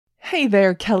Hey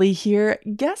there, Kelly here.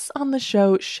 Guests on the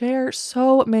show share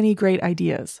so many great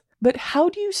ideas, but how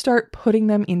do you start putting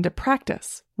them into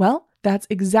practice? Well, that's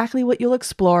exactly what you'll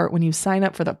explore when you sign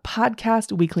up for the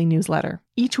podcast weekly newsletter.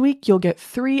 Each week, you'll get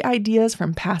 3 ideas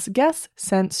from past guests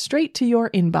sent straight to your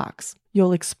inbox.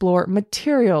 You'll explore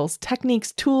materials,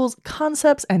 techniques, tools,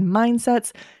 concepts, and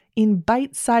mindsets in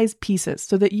bite-sized pieces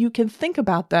so that you can think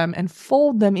about them and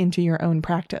fold them into your own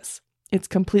practice. It's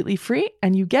completely free,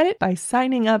 and you get it by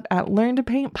signing up at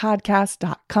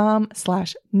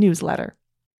learntopaintpodcast.com/newsletter.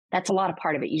 That's a lot of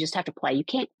part of it. You just have to play. You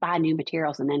can't buy new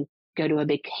materials and then go to a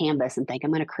big canvas and think,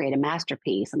 I'm going to create a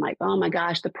masterpiece. I'm like, oh my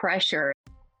gosh, the pressure.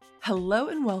 Hello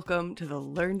and welcome to the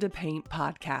Learn to Paint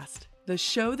podcast, the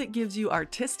show that gives you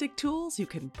artistic tools you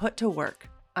can put to work.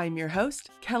 I'm your host,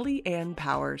 Kelly Ann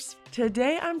Powers.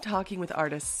 Today I'm talking with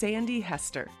artist Sandi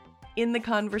Hester. In the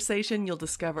conversation, you'll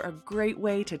discover a great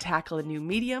way to tackle a new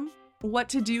medium, what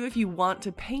to do if you want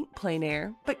to paint plein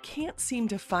air but can't seem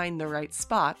to find the right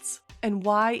spots, and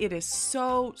why it is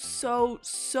so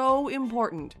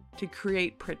important to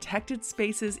create protected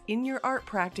spaces in your art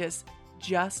practice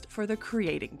just for the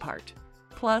creating part,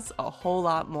 plus a whole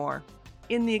lot more.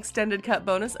 In the extended cut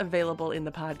bonus available in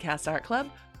the Podcast Art Club,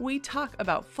 we talk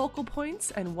about focal points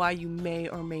and why you may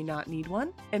or may not need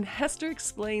one, and Hester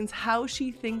explains how she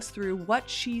thinks through what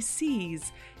she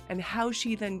sees and how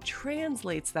she then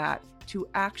translates that to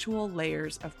actual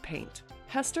layers of paint.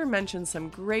 Hester mentions some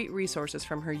great resources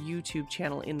from her YouTube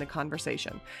channel in the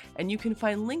conversation, and you can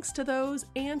find links to those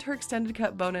and her extended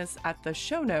cut bonus at the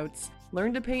show notes,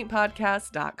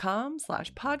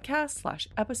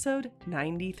 learntopaintpodcast.com/podcast/episode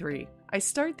 93. I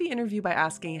start the interview by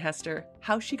asking Hester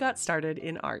how she got started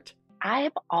in art.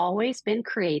 I've always been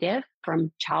creative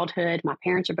from childhood. My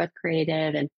parents are both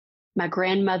creative, and my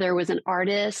grandmother was an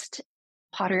artist,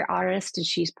 pottery artist, and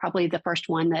she's probably the first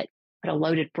one that put a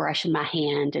loaded brush in my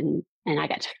hand, and I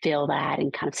got to feel that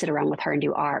and kind of sit around with her and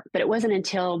do art. But it wasn't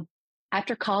until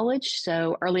after college,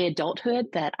 so early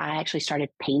adulthood, that I actually started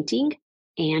painting.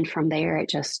 And from there, it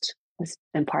just has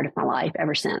been part of my life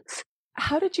ever since.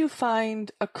 How did you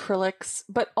find acrylics,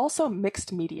 but also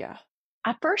mixed media?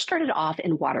 I first started off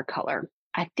in watercolor.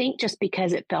 I think just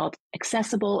because it felt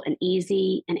accessible and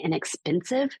easy and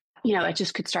inexpensive. You know, it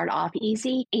just could start off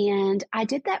easy. And I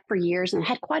did that for years and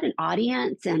had quite an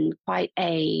audience and quite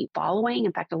a following.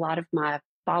 In fact, a lot of my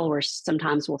followers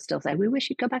sometimes will still say, we wish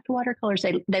you'd go back to watercolors.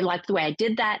 They liked the way I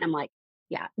did that. And I'm like,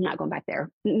 yeah, I'm not going back there.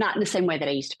 Not in the same way that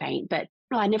I used to paint, but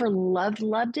no, I never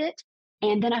loved it.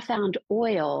 And then I found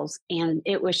oils, and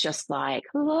it was just like,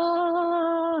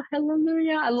 oh,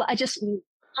 hallelujah. I just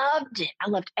loved it. I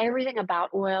loved everything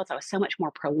about oils. I was so much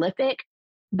more prolific.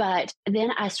 But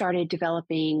then I started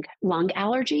developing lung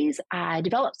allergies. I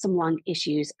developed some lung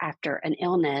issues after an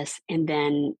illness, and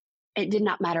then it did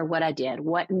not matter what I did,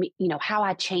 how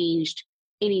I changed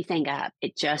anything up.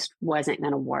 It just wasn't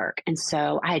going to work. And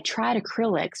so I had tried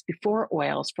acrylics before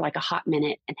oils for like a hot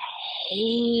minute and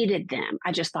hated them.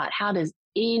 I just thought, how does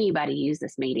anybody use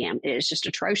this medium? It's just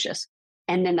atrocious.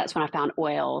 And then that's when I found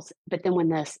oils. But then when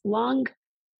this lung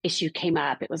issue came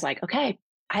up, it was like, okay,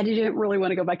 I didn't really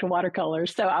want to go back to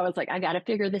watercolors. So I was like, I got to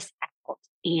figure this out.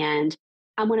 And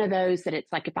I'm one of those that it's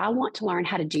like, if I want to learn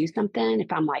how to do something,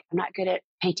 if I'm like, I'm not good at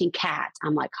painting cats,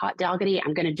 I'm like, hot doggity,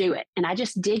 I'm going to do it. And I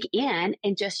just dig in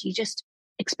and you just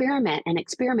experiment and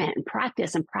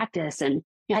practice. And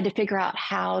I had to figure out,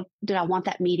 how did I want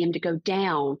that medium to go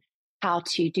down, how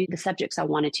to do the subjects I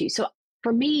wanted to. So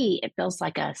for me, it feels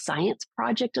like a science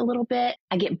project a little bit.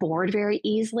 I get bored very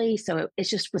easily. So it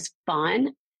just was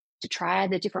fun to try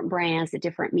the different brands, the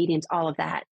different mediums, all of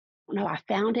that. No, I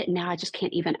found it. Now I just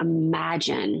can't even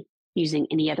imagine using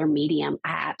any other medium.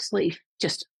 I absolutely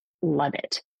just love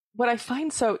it. What I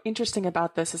find so interesting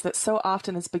about this is that so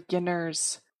often as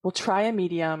beginners, we'll try a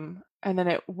medium and then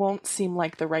it won't seem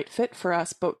like the right fit for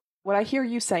us. But what I hear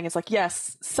you saying is like,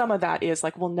 yes, some of that is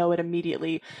like, we'll know it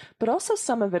immediately, but also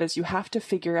some of it is you have to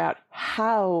figure out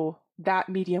how that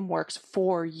medium works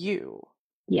for you.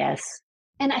 Yes.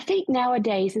 And I think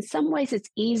nowadays, in some ways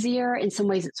it's easier, in some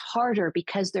ways it's harder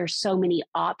because there's so many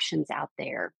options out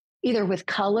there, either with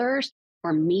colors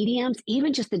or mediums,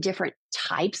 even just the different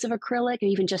types of acrylic,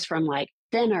 even just from like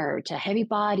thinner to heavy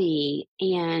body.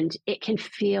 And it can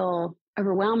feel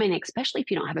overwhelming, especially if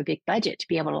you don't have a big budget to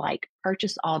be able to like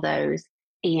purchase all those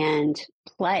and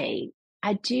play.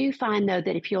 I do find though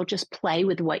that if you'll just play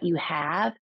with what you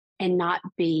have and not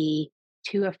be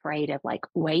too afraid of like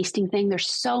wasting things. There's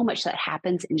so much that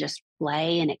happens in just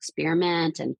play and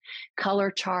experiment and color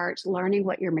charts, learning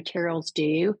what your materials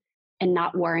do. and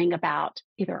not worrying about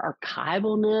either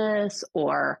archivalness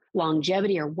or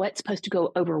longevity or what's supposed to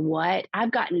go over what.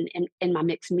 I've gotten in my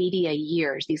mixed media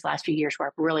years, these last few years, where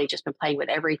I've really just been playing with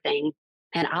everything.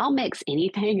 And I'll mix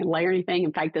anything and layer anything.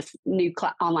 In fact, this new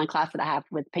online class that I have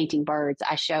with painting birds,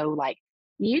 I show like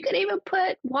you could even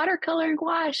put watercolor and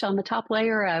gouache on the top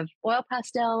layer of oil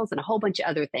pastels and a whole bunch of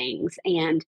other things.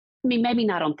 And I mean, maybe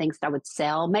not on things that I would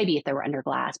sell, maybe if they were under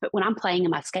glass, but when I'm playing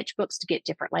in my sketchbooks to get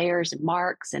different layers and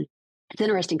marks. And it's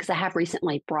interesting because I have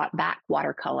recently brought back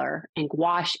watercolor and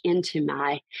gouache into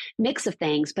my mix of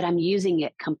things, but I'm using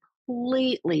it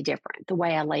completely different. The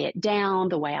way I lay it down,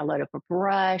 the way I load up a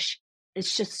brush,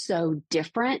 it's just so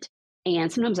different.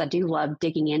 And sometimes I do love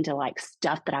digging into like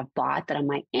stuff that I've bought that I'm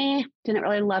like, didn't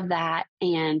really love that.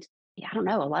 And yeah, I don't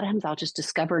know. A lot of times I'll just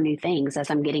discover new things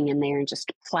as I'm getting in there and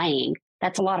just playing.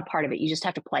 That's a lot of part of it. You just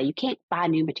have to play. You can't buy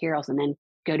new materials and then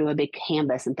go to a big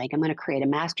canvas and think I'm going to create a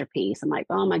masterpiece. I'm like,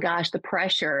 oh my gosh, the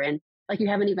pressure. And like you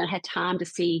haven't even had time to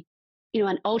see,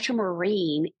 an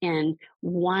ultramarine in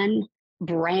one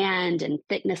brand and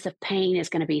thickness of paint is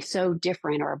going to be so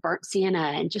different, or a burnt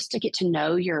sienna. And just to get to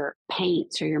know your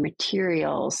paints or your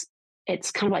materials,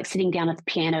 it's kind of like sitting down at the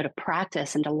piano to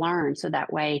practice and to learn. So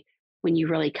that way, when you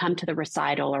really come to the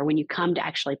recital or when you come to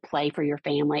actually play for your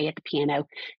family at the piano,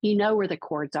 you know where the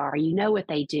chords are, you know what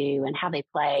they do and how they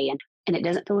play. And it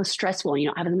doesn't feel as stressful. You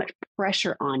don't have as much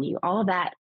pressure on you. All of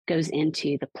that goes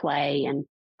into the play and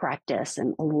practice.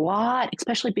 And a lot,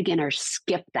 especially beginners,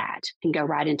 skip that and go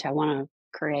right into, I want to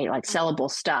create like sellable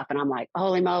stuff. And I'm like,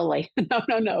 holy moly.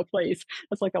 No, please.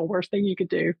 That's like the worst thing you could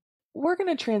do. We're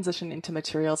going to transition into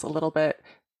materials a little bit.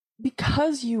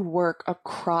 Because you work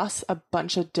across a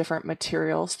bunch of different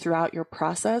materials throughout your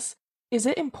process, is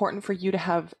it important for you to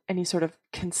have any sort of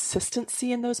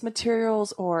consistency in those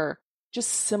materials or just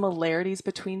similarities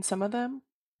between some of them?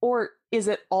 Or is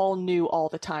it all new all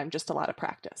the time, just a lot of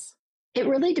practice? It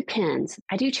really depends.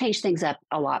 I do change things up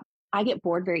a lot. I get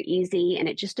bored very easy, and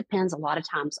it just depends a lot of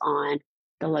times on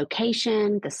the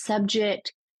location, the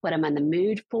subject, what I'm in the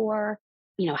mood for,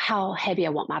 how heavy I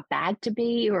want my bag to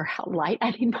be or how light I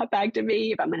need my bag to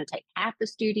be, if I'm going to take half the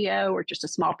studio or just a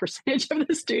small percentage of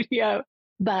the studio.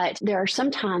 But there are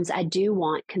sometimes I do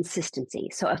want consistency.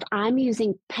 So if I'm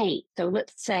using paint, so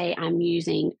let's say I'm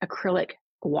using acrylic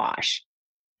gouache,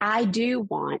 I do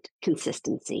want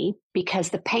consistency because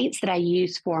the paints that I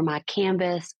use for my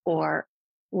canvas or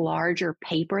larger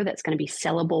paper that's going to be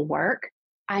sellable work,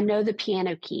 I know the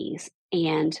piano keys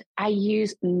and I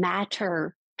use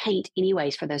matter paint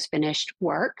anyways for those finished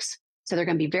works. So they're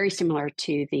going to be very similar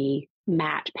to the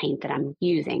matte paint that I'm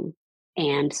using.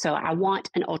 And so I want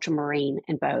an ultramarine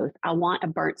in both. I want a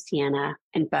burnt sienna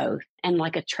in both, and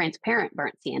like a transparent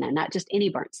burnt sienna, not just any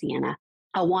burnt sienna.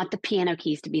 I want the piano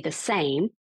keys to be the same.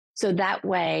 So that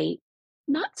way,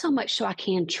 not so much so I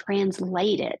can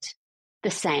translate it the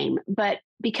same, but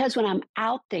because when I'm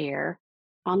out there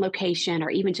on location or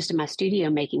even just in my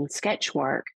studio making sketch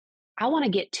work, I want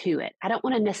to get to it. I don't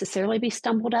want to necessarily be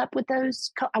stumbled up with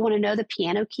those. I want to know the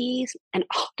piano keys. And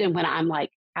often when I'm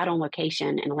like out on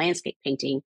location and landscape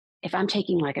painting, if I'm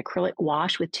taking like acrylic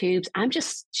gouache with tubes, I'm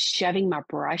just shoving my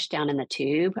brush down in the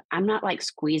tube. I'm not like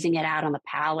squeezing it out on the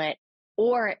palette.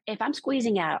 Or if I'm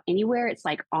squeezing out anywhere, it's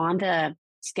like on the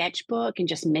sketchbook and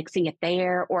just mixing it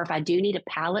there. Or if I do need a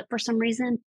palette for some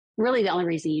reason, really the only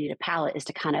reason you need a palette is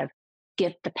to kind of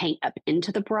get the paint up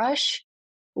into the brush,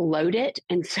 load it.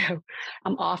 And so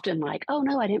I'm often like, oh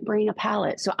no, I didn't bring a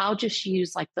palette. So I'll just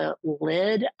use like the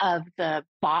lid of the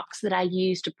box that I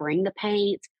use to bring the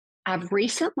paint. I've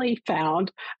recently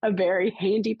found a very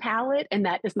handy palette, and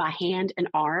that is my hand and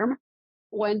arm.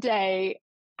 One day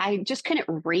I just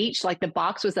couldn't reach, like the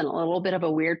box was in a little bit of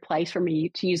a weird place for me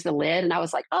to use the lid. And I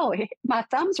was like, oh, my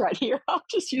thumb's right here. I'll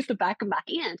just use the back of my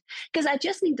hand because I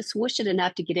just need to swoosh it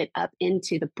enough to get it up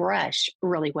into the brush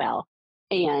really well.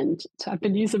 And so I've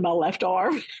been using my left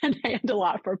arm and hand a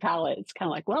lot for a palette. It's kind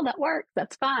of like, well, that works.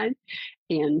 That's fine.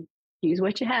 And use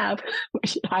what you have.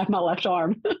 I have my left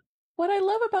arm. What I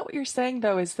love about what you're saying,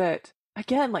 though, is that,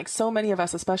 again, like so many of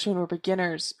us, especially when we're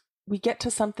beginners, we get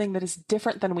to something that is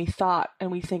different than we thought. And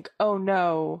we think, oh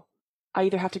no, I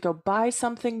either have to go buy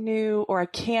something new or I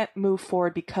can't move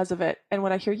forward because of it. And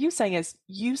what I hear you saying is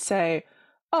you say,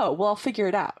 oh, well, I'll figure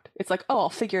it out. It's like, oh, I'll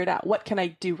figure it out. What can I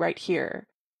do right here?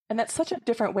 And that's such a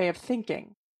different way of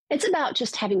thinking. It's about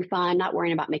just having fun, not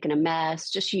worrying about making a mess,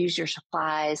 just use your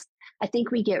supplies. I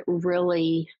think we get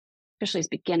really, especially as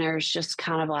beginners, just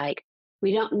kind of like,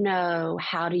 we don't know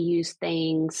how to use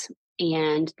things.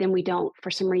 And then we don't, for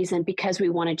some reason, because we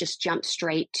want to just jump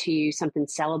straight to something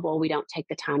sellable, we don't take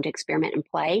the time to experiment and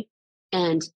play.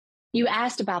 And You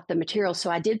asked about the materials. So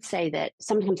I did say that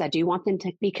sometimes I do want them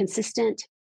to be consistent,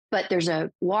 but there's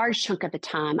a large chunk of the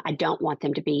time I don't want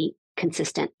them to be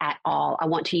consistent at all. I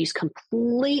want to use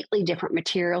completely different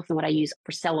materials than what I use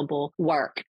for sellable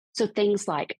work. So things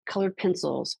like colored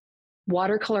pencils,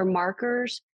 watercolor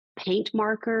markers, paint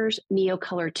markers,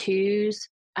 Neocolor twos.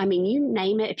 I mean, you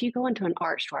name it. If you go into an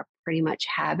art store, I pretty much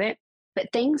have it.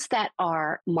 But things that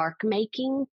are mark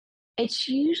making, it's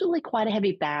usually quite a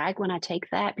heavy bag when I take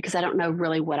that because I don't know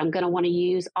really what I'm going to want to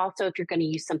use. Also, if you're going to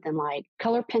use something like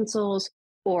color pencils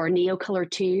or Neocolor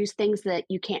twos, things that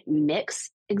you can't mix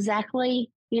exactly,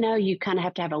 you kind of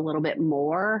have to have a little bit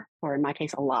more, or in my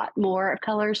case, a lot more of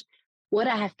colors. What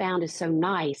I have found is so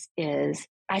nice is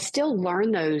I still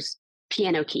learn those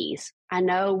piano keys. I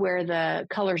know where the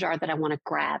colors are that I want to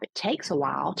grab. It takes a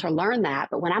while to learn that,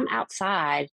 but when I'm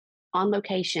outside on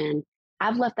location,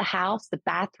 I've left the house, the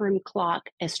bathroom clock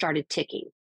has started ticking.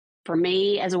 For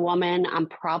me as a woman, I'm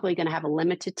probably going to have a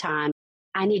limited time.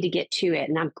 I need to get to it.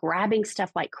 And I'm grabbing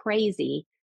stuff like crazy.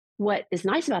 What is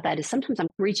nice about that is sometimes I'm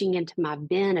reaching into my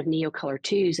bin of Neocolor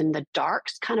twos and the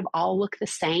darks kind of all look the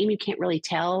same. You can't really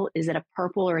tell, is it a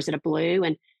purple or is it a blue?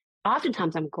 And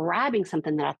oftentimes I'm grabbing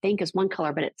something that I think is one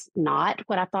color, but it's not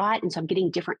what I thought. And so I'm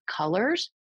getting different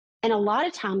colors. And a lot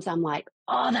of times I'm like,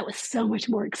 oh, that was so much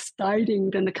more exciting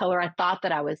than the color I thought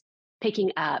that I was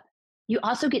picking up. You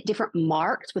also get different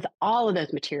marks with all of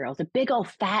those materials. A big old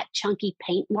fat, chunky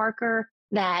paint marker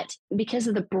that because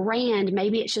of the brand,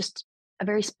 maybe it's just a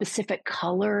very specific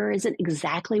color, isn't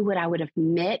exactly what I would have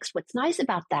mixed. What's nice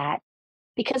about that,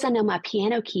 because I know my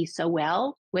piano keys so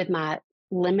well with my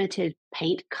limited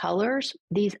paint colors,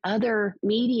 these other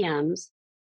mediums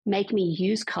make me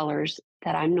use colors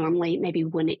that I normally maybe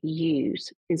wouldn't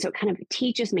use. And so it kind of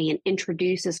teaches me and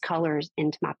introduces colors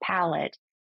into my palette.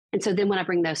 And so then when I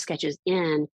bring those sketches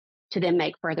in to then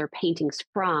make further paintings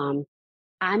from,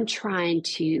 I'm trying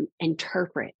to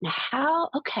interpret now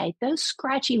okay, those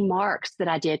scratchy marks that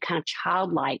I did kind of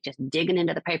childlike, just digging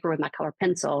into the paper with my color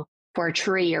pencil for a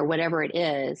tree or whatever it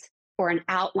is, or an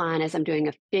outline as I'm doing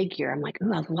a figure. I'm like,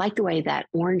 ooh, I like the way that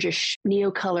orangish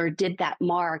Neocolor did that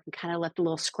mark and kind of left a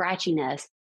little scratchiness.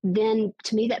 Then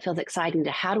to me, that feels exciting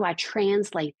to how do I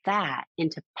translate that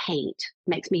into paint?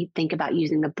 Makes me think about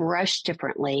using the brush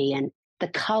differently and the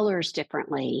colors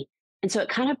differently. And so it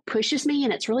kind of pushes me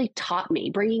and it's really taught me.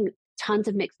 Bringing tons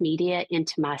of mixed media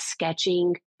into my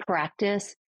sketching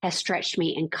practice has stretched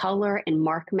me in color and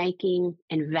mark making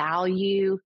and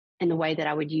value and the way that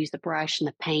I would use the brush and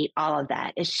the paint, all of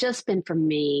that. It's just been for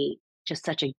me just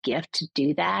such a gift to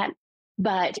do that.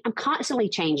 But I'm constantly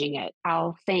changing it.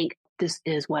 I'll think this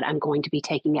is what I'm going to be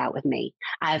taking out with me.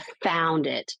 I've found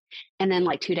it. And then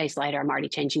like 2 days later, I'm already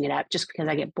changing it up just because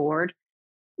I get bored.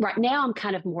 Right now, I'm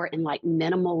kind of more in like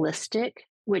minimalistic,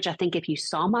 which I think if you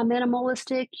saw my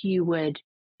minimalistic, you would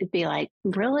be like,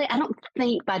 really? I don't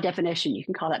think by definition you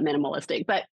can call that minimalistic.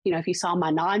 But, if you saw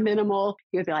my non-minimal,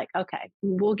 you would be like, okay,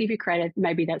 we'll give you credit.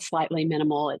 Maybe that's slightly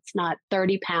minimal. It's not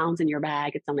 30 pounds in your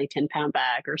bag. It's only a 10-pound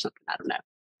bag or something. I don't know.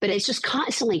 But it's just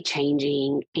constantly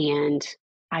changing. And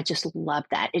I just love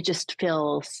that. It just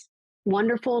feels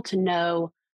wonderful to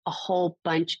know a whole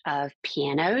bunch of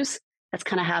pianos. That's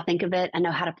kind of how I think of it. I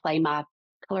know how to play my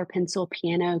color pencil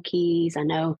piano keys. I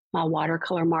know my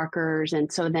watercolor markers.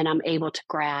 And so then I'm able to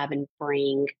grab and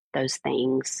bring those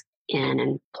things in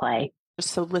and play.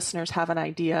 Just so listeners have an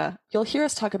idea, you'll hear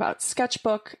us talk about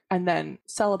sketchbook and then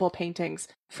sellable paintings.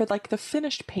 For like the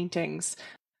finished paintings,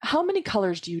 how many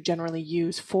colors do you generally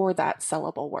use for that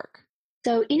sellable work?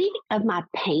 So any of my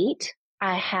paint,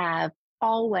 I have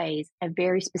always a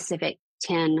very specific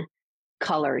 10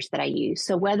 colors that I use.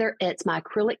 So whether it's my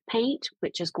acrylic paint,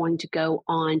 which is going to go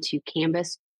on to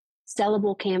canvas,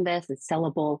 sellable canvas and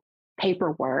sellable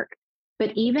paperwork,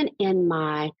 but even in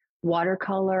my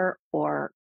watercolor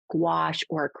or gouache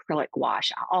or acrylic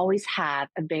gouache, I always have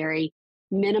a very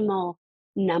minimal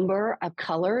number of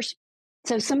colors.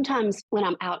 So sometimes when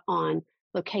I'm out on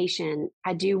location,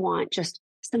 I do want just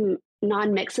some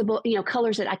non-mixable,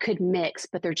 colors that I could mix,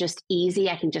 but they're just easy.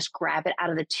 I can just grab it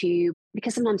out of the tube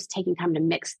because sometimes taking time to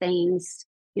mix things,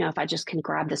 if I just can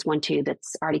grab this one tube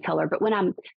that's already colored. But when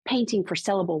I'm painting for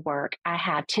sellable work, I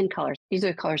have 10 colors. These are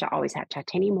the colors I always have: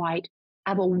 titanium white.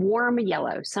 I have a warm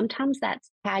yellow. Sometimes that's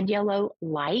pad yellow,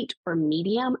 light or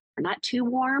medium, or not too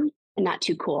warm and not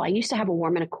too cool. I used to have a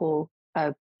warm and a cool,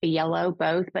 a yellow,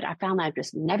 both, but I found that I'm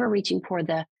just never reaching for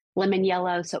the lemon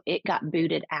yellow. So it got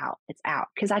booted out. It's out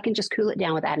because I can just cool it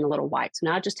down with adding a little white. So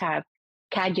now I just have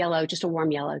cad yellow, just a warm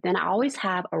yellow. Then I always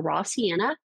have a raw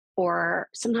sienna, or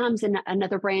sometimes in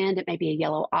another brand, it may be a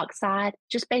yellow oxide,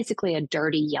 just basically a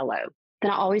dirty yellow.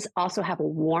 Then I always also have a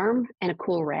warm and a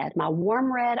cool red. My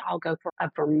warm red, I'll go for a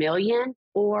vermilion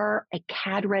or a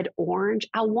cad red orange.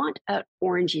 I want an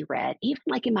orangey red, even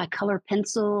like in my color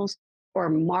pencils or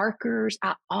markers.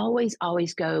 I always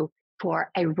go for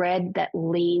a red that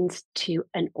leans to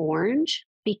an orange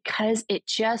because it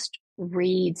just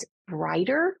reads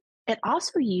brighter. It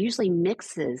also usually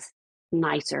mixes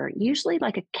nicer. Usually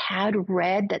like a cad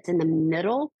red that's in the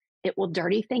middle, it will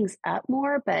dirty things up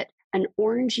more, but an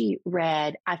orangey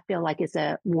red, I feel like is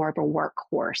a more of a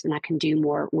workhorse and I can do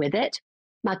more with it.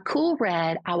 My cool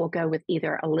red, I will go with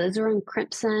either alizarin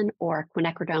crimson or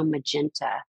quinacridone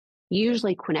magenta.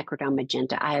 Usually quinacridone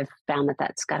magenta. I have found that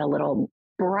that's got a little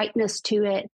brightness to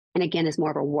it. And again, is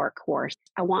more of a workhorse.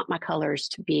 I want my colors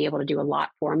to be able to do a lot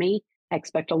for me. I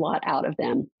expect a lot out of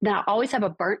them. Then I always have a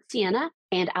burnt sienna,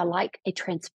 and I like a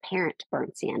transparent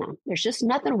burnt sienna. There's just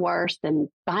nothing worse than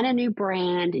buying a new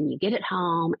brand and you get it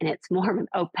home and it's more of an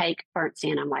opaque burnt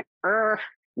sienna. I'm like,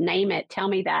 name it, tell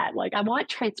me that. Like, I want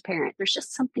transparent. There's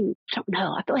just something, I don't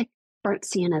know. I feel like burnt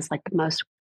sienna is like the most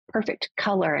perfect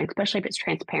color, and especially if it's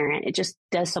transparent, it just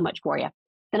does so much for you.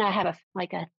 Then I have a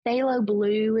phthalo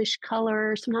bluish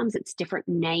color. Sometimes it's different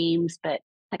names, but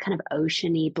that kind of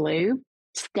oceany blue.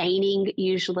 Staining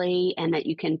usually, and that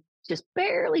you can just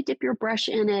barely dip your brush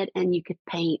in it and you could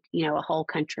paint, a whole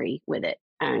country with it.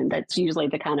 And that's usually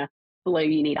the kind of blue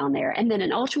you need on there. And then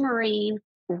an ultramarine.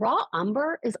 Raw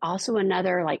umber is also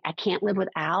another, like, I can't live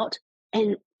without.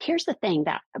 And here's the thing,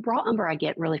 that raw umber I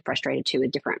get really frustrated too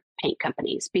with different paint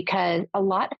companies, because a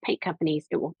lot of paint companies,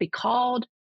 it will be called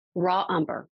raw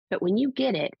umber, but when you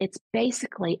get it, it's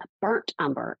basically a burnt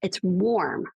umber. It's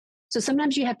warm. So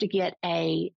sometimes you have to get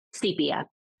a sepia.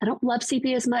 I don't love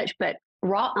sepia as much, but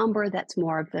raw umber, that's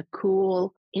more of the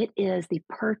cool. It is the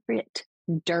perfect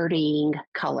dirtying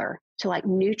color to like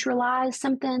neutralize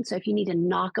something. So if you need to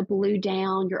knock a blue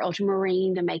down, your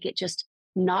ultramarine to make it just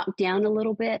knock down a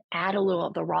little bit, add a little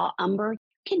of the raw umber. You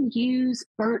can use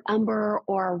burnt umber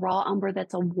or a raw umber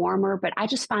that's a warmer, but I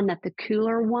just find that the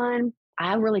cooler one,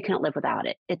 I really can't live without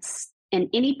it. It's in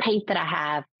any paint that I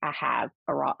have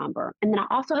a raw umber. And then I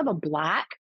also have a black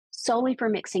solely for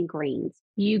mixing greens.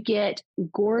 You get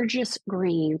gorgeous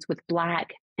greens with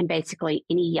black and basically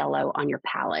any yellow on your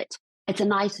palette. It's a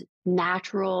nice,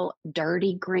 natural,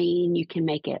 dirty green. You can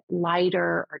make it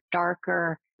lighter or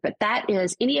darker, but that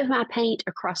is any of my paint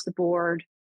across the board,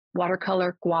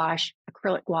 watercolor, gouache,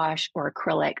 or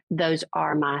acrylic. Those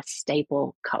are my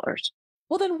staple colors.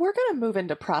 Well, then we're going to move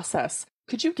into process.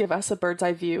 Could you give us a bird's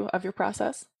eye view of your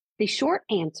process? The short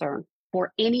answer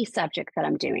for any subject that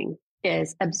I'm doing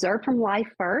is observe from life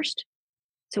first.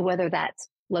 So whether that's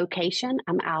location,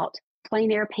 I'm out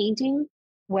plein air painting,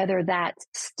 whether that's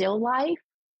still life,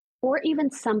 or even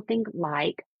something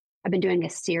like I've been doing a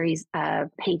series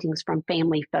of paintings from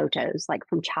family photos, like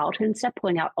from childhood and stuff,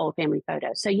 pulling out old family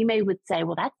photos. So you would say,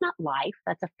 well, that's not life,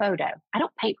 that's a photo. I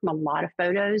don't paint from a lot of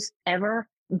photos ever,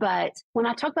 but when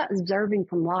I talk about observing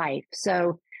from life,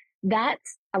 so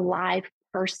that's a live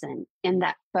person in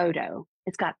that photo.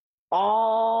 It's got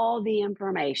all the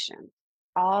information,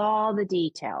 all the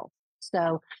details.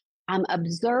 So I'm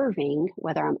observing,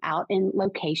 whether I'm out in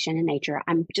location in nature,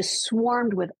 I'm just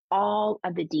swarmed with all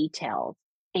of the details.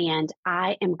 And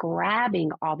I am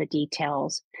grabbing all the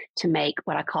details to make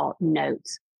what I call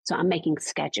notes. So I'm making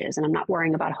sketches and I'm not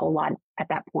worrying about a whole lot at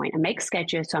that point. I make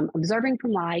sketches. So I'm observing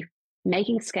from life,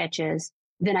 making sketches.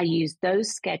 Then I use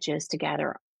those sketches to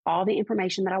gather all the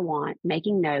information that I want,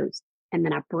 making notes. And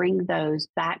then I bring those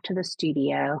back to the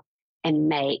studio and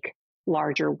make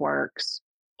larger works,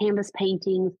 canvas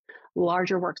paintings,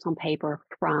 larger works on paper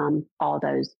from all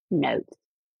those notes,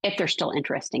 if they're still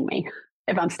interesting me,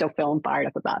 if I'm still feeling fired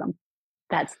up about them.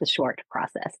 That's the short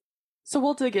process. So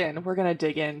we'll dig in. We're going to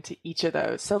dig into each of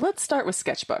those. So let's start with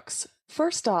sketchbooks.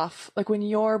 First off, like when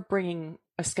you're bringing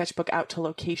a sketchbook out to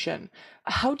location,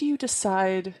 how do you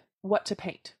decide what to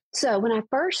paint? So when I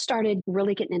first started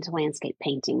really getting into landscape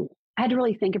painting, I had to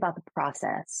really think about the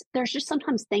process. There's just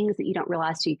sometimes things that you don't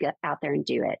realize till you get out there and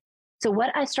do it. So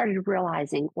what I started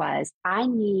realizing was I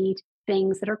need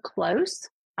things that are close.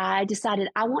 I decided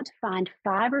I want to find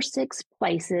 5 or 6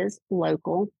 places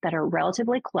local that are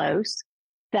relatively close,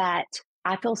 that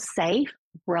I feel safe,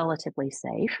 relatively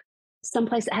safe.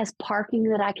 Someplace that has parking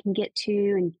that I can get to.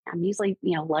 And I'm usually,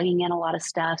 lugging in a lot of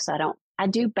stuff. So I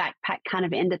do backpack kind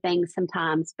of into things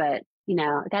sometimes, but,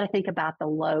 I got to think about the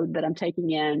load that I'm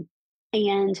taking in.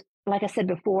 And like I said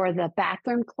before, the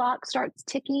bathroom clock starts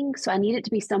ticking. So I need it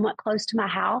to be somewhat close to my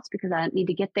house because I need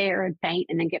to get there and paint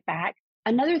and then get back.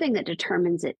 Another thing that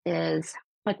determines it is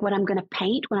like what I'm going to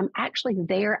paint when I'm actually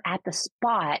there at the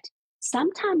spot.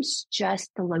 sometimes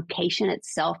just the location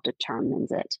itself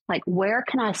determines it. Like, where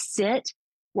can I sit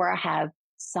where I have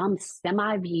some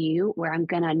semi view, where I'm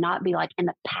going to not be like in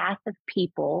the path of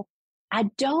people? I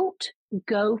don't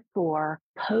go for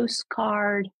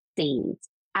postcard scenes.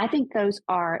 I think those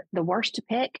are the worst to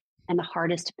pick and the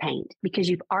hardest to paint because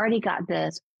you've already got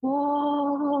this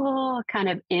oh kind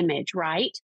of image,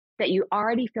 right? That you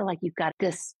already feel like you've got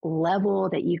this level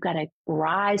that you've got to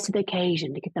rise to the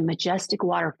occasion to get the majestic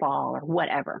waterfall or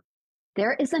whatever.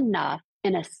 There is enough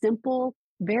in a simple,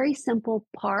 very simple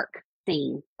park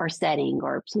scene or setting,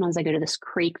 or sometimes I go to this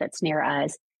creek that's near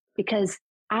us because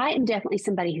I am definitely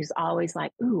somebody who's always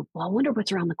like, ooh, well, I wonder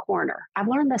what's around the corner. I've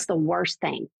learned that's the worst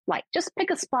thing. Like, just pick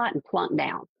a spot and plunk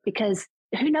down because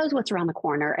who knows what's around the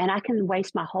corner? And I can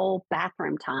waste my whole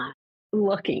bathroom time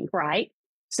looking, right?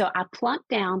 So I plunk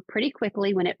down pretty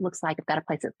quickly when it looks like I've got a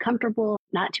place that's comfortable.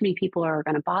 Not too many people are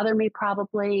going to bother me,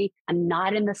 probably. I'm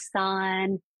not in the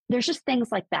sun. There's just things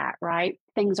like that, right?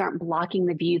 Things aren't blocking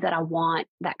the view that I want,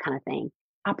 that kind of thing.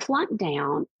 I plunk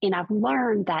down and I've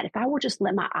learned that if I will just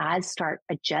let my eyes start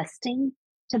adjusting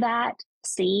to that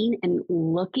scene and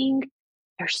looking,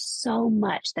 there's so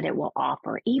much that it will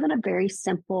offer. Even a very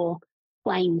simple,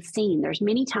 plain scene. There's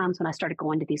many times when I started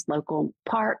going to these local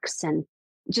parks and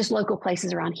just local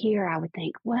places around here, I would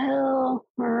think, well,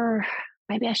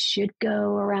 maybe I should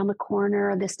go around the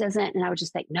corner. This doesn't. And I would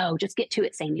just think, no, just get to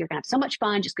it, Sandy. You're going to have so much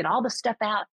fun. Just get all the stuff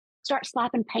out, start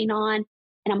slapping paint on.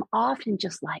 And I'm often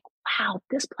just like, wow,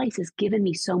 this place has given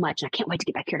me so much. And I can't wait to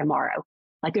get back here tomorrow.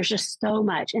 Like, there's just so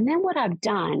much. And then what I've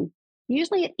done,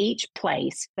 usually at each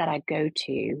place that I go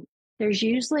to, there's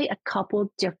usually a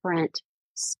couple different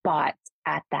spots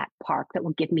at that park that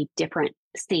will give me different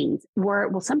scenes where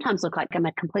it will sometimes look like I'm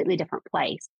a completely different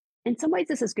place. In some ways,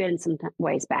 this is good. In some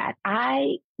ways, bad.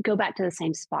 I go back to the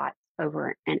same spot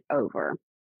over and over.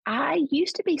 I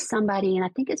used to be somebody, and I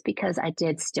think it's because I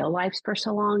did still lifes for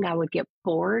so long, I would get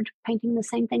bored painting the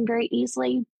same thing very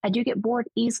easily. I do get bored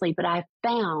easily, but I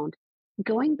found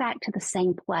going back to the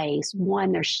same place,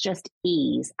 one, there's just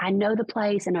ease. I know the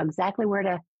place. I know exactly where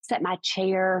to set my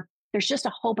chair. There's just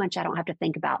a whole bunch I don't have to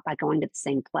think about by going to the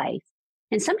same place.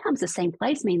 And sometimes the same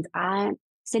place means I'm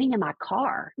sitting in my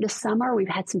car. This summer, we've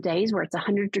had some days where it's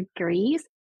 100 degrees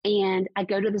and I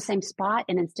go to the same spot.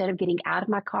 And instead of getting out of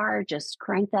my car, just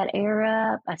crank that air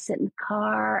up. I sit in the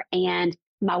car and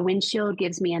my windshield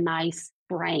gives me a nice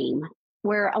frame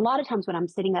where a lot of times when I'm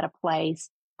sitting at a place,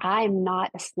 I'm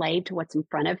not a slave to what's in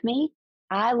front of me.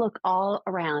 I look all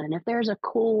around. And if there's a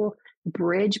cool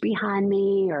bridge behind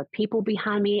me or people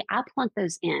behind me, I plunk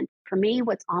those in. For me,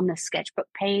 what's on the sketchbook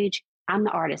page, I'm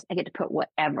the artist. I get to put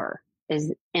whatever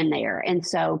is in there. And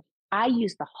so I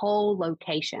use the whole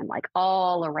location, like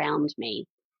all around me,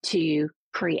 to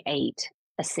create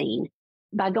a scene.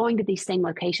 By going to these same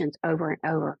locations over and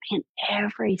over, and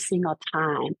every single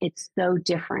time, it's so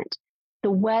different.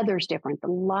 The weather's different. The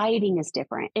lighting is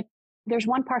different. If there's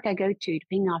one park I go to,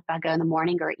 depending on if I go in the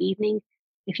morning or evening,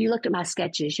 if you looked at my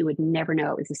sketches, you would never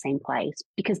know it was the same place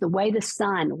because the way the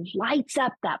sun lights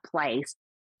up that place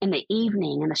in the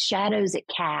evening and the shadows it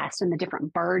casts and the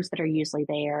different birds that are usually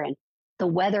there and the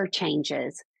weather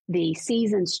changes, the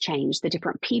seasons change, the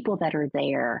different people that are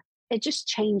there. It just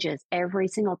changes every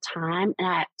single time.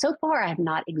 And so far, I have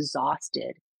not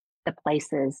exhausted the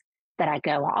places that I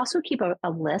go. I also keep a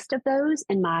list of those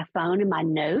in my phone and my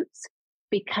notes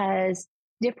because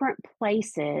different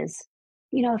places,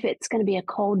 you know, if it's going to be a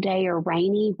cold day or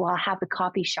rainy, well, I have the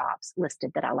coffee shops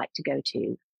listed that I like to go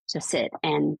to sit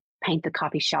and paint the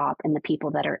coffee shop and the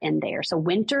people that are in there. So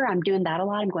winter, I'm doing that a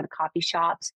lot. I'm going to coffee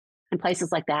shops and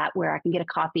places like that where I can get a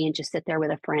coffee and just sit there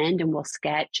with a friend and we'll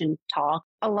sketch and talk.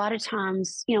 A lot of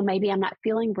times, you know, maybe I'm not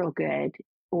feeling real good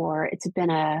or it's been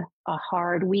a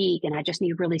hard week and I just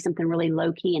need really something really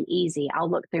low key and easy. I'll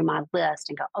look through my list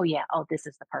and go, oh yeah, this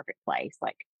is the perfect place.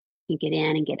 Like you get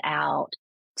in and get out.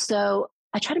 So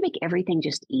I try to make everything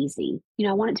just easy. You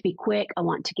know, I want it to be quick. I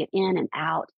want to get in and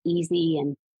out easy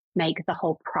and make the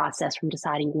whole process from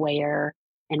deciding where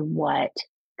and what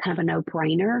kind of a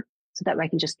no-brainer so that way I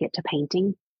can just get to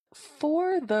painting.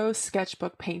 For those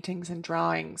sketchbook paintings and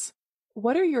drawings,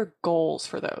 what are your goals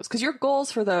for those? Because your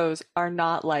goals for those are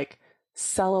not like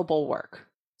sellable work.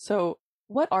 So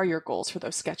what are your goals for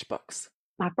those sketchbooks?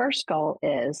 My first goal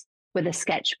is with a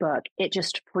sketchbook, it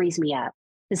just frees me up.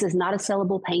 This is not a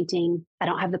sellable painting. I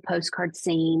don't have the postcard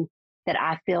scene that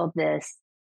I feel this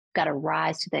got to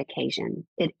rise to the occasion.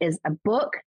 It is a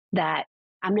book that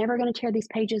I'm never going to tear these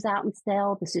pages out and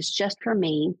sell. This is just for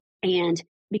me. And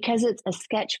because it's a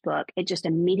sketchbook, it just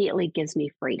immediately gives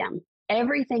me freedom.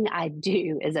 Everything I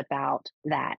do is about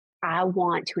that. I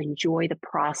want to enjoy the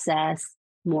process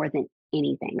more than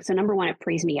anything. So number one, it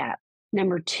frees me up.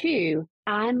 Number two,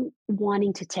 I'm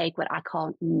wanting to take what I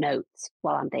call notes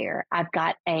while I'm there. I've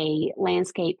got a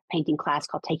landscape painting class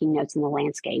called Taking Notes in the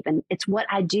Landscape. And it's what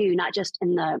I do, not just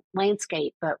in the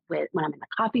landscape, but when I'm in the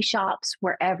coffee shops,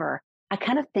 wherever. I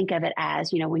kind of think of it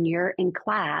as, when you're in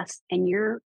class and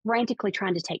you're frantically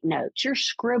trying to take notes, you're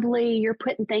scribbly, you're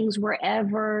putting things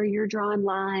wherever, you're drawing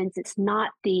lines. It's not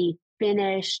the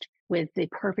finished with the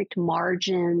perfect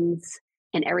margins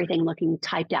and everything looking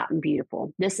typed out and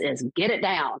beautiful. This is get it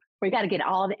down. We got to get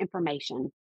all the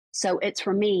information. So it's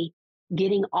for me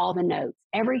getting all the notes,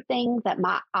 everything that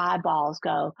my eyeballs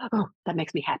go, oh, that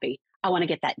makes me happy. I want to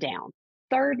get that down.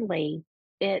 Thirdly,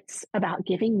 it's about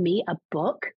giving me a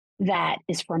book that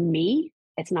is for me.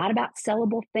 It's not about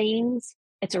sellable things.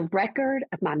 It's a record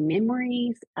of my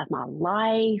memories, of my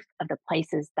life, of the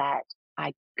places that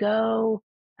I go,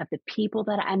 of the people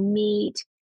that I meet.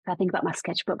 If I think about my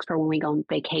sketchbooks for when we go on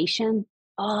vacation,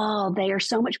 they are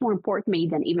so much more important to me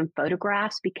than even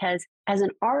photographs, because as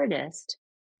an artist,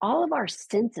 all of our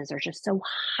senses are just so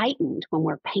heightened when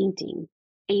we're painting.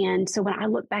 And so when I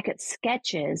look back at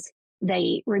sketches,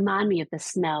 they remind me of the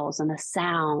smells and the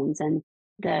sounds and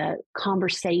the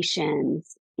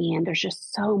conversations. And there's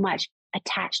just so much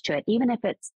attached to it, even if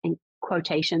it's in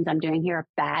quotations I'm doing here, a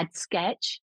bad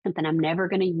sketch, something I'm never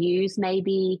going to use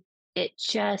maybe. It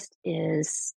just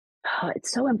is,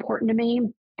 it's so important to me.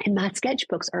 And my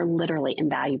sketchbooks are literally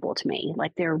invaluable to me.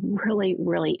 Like they're really,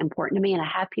 really important to me. And I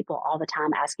have people all the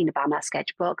time asking to buy my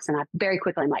sketchbooks. And I very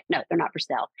quickly, I'm like, no, they're not for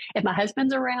sale. If my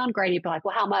husband's around, great. He'd be like,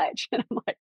 well, how much? And I'm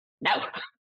like, no,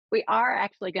 we are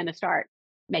actually going to start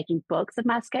making books of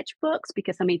my sketchbooks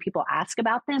because so many people ask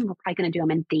about them. We're probably going to do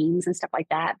them in themes and stuff like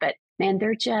that. But man,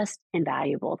 they're just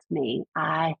invaluable to me.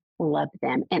 I love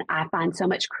them. And I find so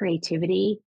much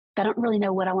creativity. If I don't really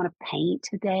know what I want to paint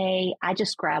today, I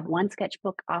just grab one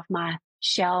sketchbook off my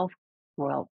shelf.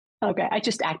 Well, okay, I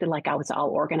just acted like I was all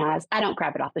organized. I don't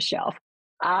grab it off the shelf.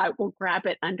 I will grab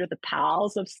it under the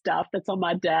piles of stuff that's on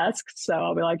my desk. So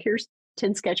I'll be like, here's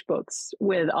 10 sketchbooks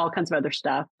with all kinds of other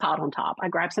stuff piled on top. I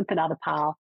grab something out of the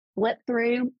pile, flip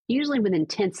through. Usually within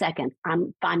 10 seconds,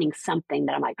 I'm finding something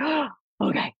that I'm like, oh,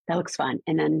 okay, that looks fun.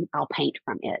 And then I'll paint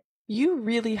from it. You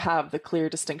really have the clear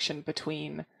distinction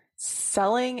between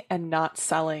selling and not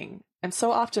selling. And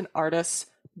so often artists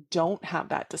don't have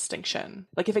that distinction.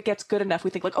 Like if it gets good enough, we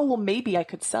think like, oh, well, maybe I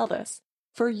could sell this.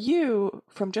 For you,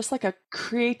 from just like a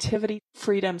creativity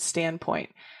freedom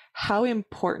standpoint, how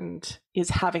important is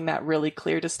having that really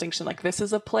clear distinction? Like this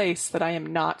is a place that I am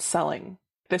not selling.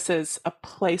 This is a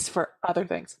place for other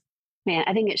things. Man,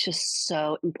 I think it's just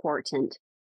so important.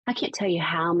 I can't tell you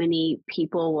how many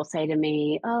people will say to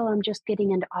me, oh, I'm just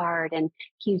getting into art and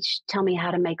can you tell me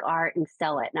how to make art and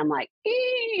sell it? And I'm like,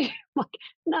 like,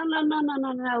 no.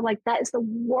 Like that is the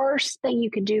worst thing you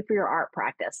can do for your art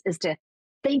practice is to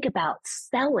think about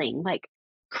selling, like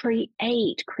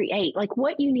create. Like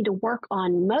what you need to work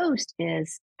on most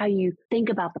is how you think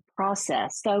about the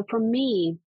process. So for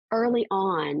me, early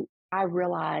on, I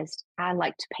realized I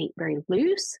like to paint very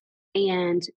loose,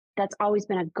 and that's always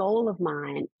been a goal of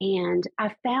mine. And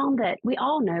I found that we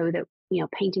all know that,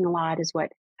 painting a lot is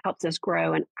what helps us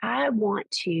grow. And I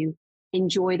want to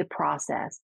enjoy the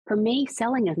process. For me,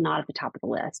 selling is not at the top of the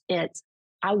list.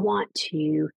 I want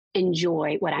to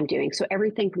enjoy what I'm doing. So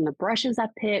everything from the brushes I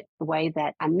pick, the way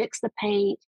that I mix the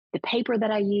paint, the paper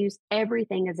that I use,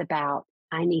 everything is about,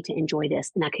 I need to enjoy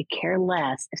this. And I could care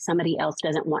less if somebody else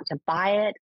doesn't want to buy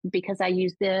it because I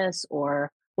use this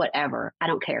or whatever. I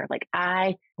don't care. Like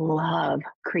I love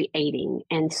creating.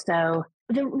 And so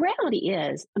the reality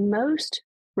is most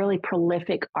really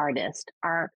prolific artists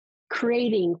are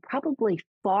creating probably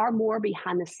far more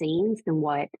behind the scenes than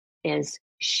what is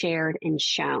shared and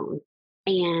shown.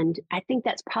 And I think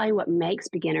that's probably what makes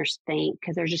beginners think,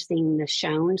 because they're just seeing the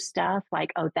shown stuff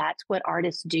like, oh, that's what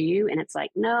artists do. And it's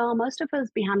like, no, most of us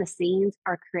behind the scenes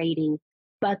are creating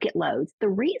bucket loads. The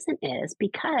reason is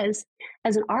because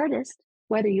as an artist,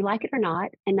 whether you like it or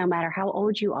not, and no matter how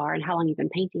old you are and how long you've been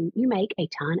painting, you make a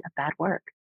ton of bad work,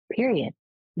 period.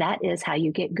 That is how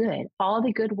you get good. All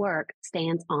the good work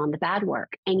stands on the bad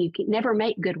work. And you can never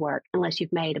make good work unless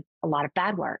you've made a lot of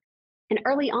bad work. And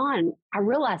early on, I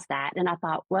realized that. And I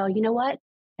thought, well, you know what?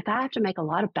 If I have to make a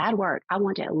lot of bad work, I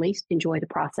want to at least enjoy the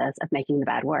process of making the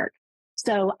bad work.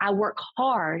 So I work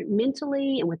hard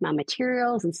mentally and with my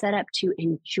materials and set up to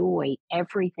enjoy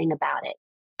everything about it.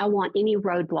 I want any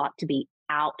roadblock to be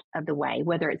out of the way,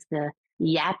 whether it's the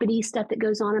yappity stuff that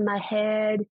goes on in my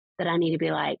head that I need to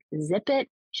be like, zip it,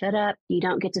 shut up. You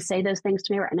don't get to say those things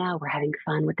to me right now. We're having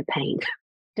fun with the paint.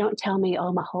 Don't tell me,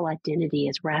 oh, my whole identity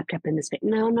is wrapped up in this.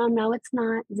 No, no, no, it's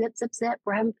not. Zip, zip, zip.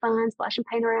 We're having fun, splashing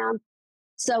paint around.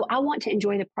 So I want to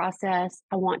enjoy the process.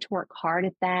 I want to work hard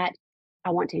at that.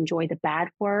 I want to enjoy the bad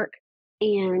work.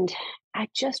 And I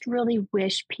just really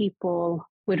wish people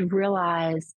would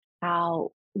realize how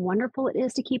wonderful it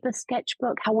is to keep a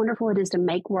sketchbook, how wonderful it is to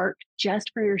make work just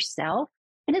for yourself.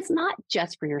 And it's not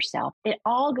just for yourself. It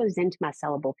all goes into my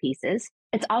sellable pieces.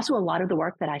 It's also a lot of the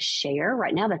work that I share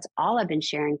right now. That's all I've been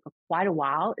sharing for quite a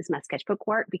while is my sketchbook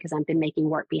work because I've been making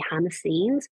work behind the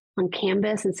scenes on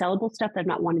canvas and sellable stuff that I've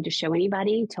not wanted to show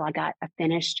anybody until I got a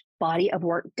finished body of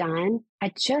work done.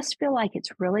 I just feel like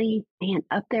it's really, man,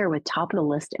 up there with top of the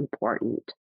list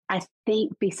important. I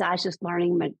think besides just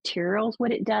learning materials,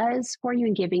 what it does for you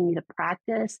and giving you the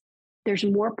practice, there's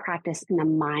more practice in the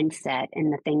mindset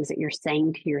and the things that you're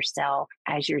saying to yourself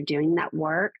as you're doing that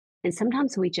work. And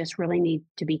sometimes we just really need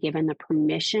to be given the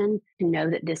permission to know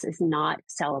that this is not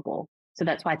sellable. So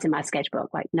that's why it's in my sketchbook.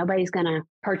 Like nobody's going to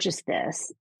purchase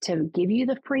this. To give you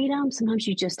the freedom, sometimes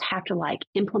you just have to like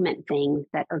implement things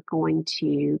that are going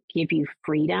to give you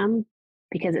freedom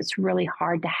because it's really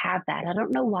hard to have that. I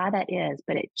don't know why that is,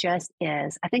 but it just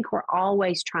is. I think we're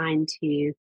always trying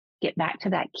to get back to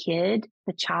that kid,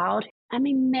 the child. I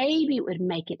mean, maybe it would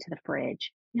make it to the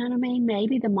fridge. You know what I mean?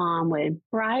 Maybe the mom would,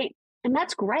 right? And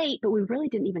that's great, but we really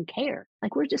didn't even care.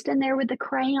 Like we're just in there with the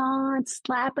crayon,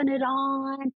 slapping it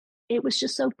on. It was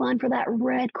just so fun for that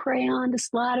red crayon to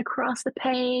slide across the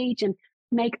page and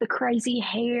make the crazy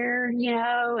hair,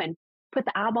 and put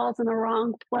the eyeballs in the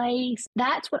wrong place.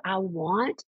 That's what I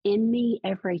want in me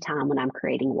every time when I'm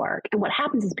creating work. And what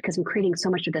happens is because I'm creating so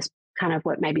much of this kind of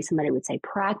what maybe somebody would say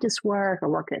practice work or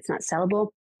work that's not sellable,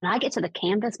 when I get to the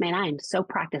canvas, man, I am so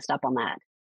practiced up on that.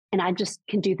 And I just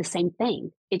can do the same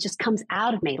thing. It just comes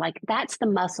out of me. Like that's the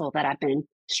muscle that I've been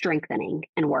strengthening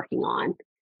and working on.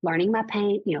 Learning my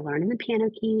paint, learning the piano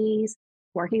keys,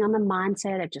 working on the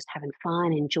mindset of just having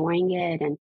fun, enjoying it.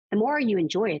 And the more you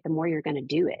enjoy it, the more you're going to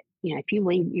do it. If you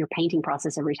leave your painting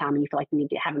process every time and you feel like you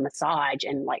need to have a massage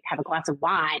and like have a glass of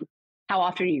wine, how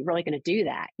often are you really going to do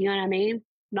that? You know what I mean?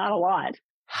 Not a lot.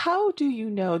 How do you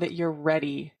know that you're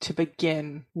ready to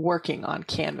begin working on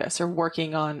canvas or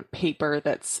working on paper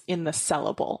that's in the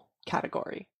sellable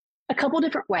category? A couple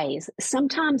different ways.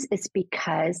 Sometimes it's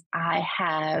because I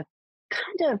have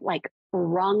kind of like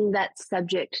wrung that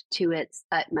subject to its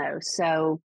utmost.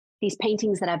 So these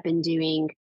paintings that I've been doing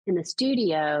in the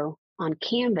studio on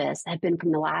canvas have been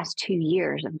from the last 2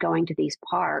 years of going to these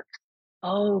parks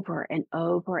over and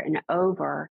over and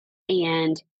over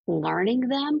and learning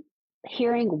them,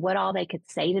 hearing what all they could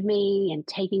say to me and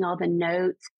taking all the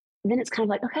notes. And then it's kind of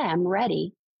like, okay, I'm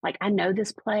ready. Like I know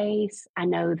this place, I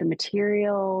know the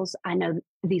materials, I know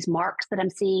these marks that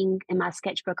I'm seeing in my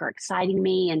sketchbook are exciting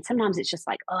me. And sometimes it's just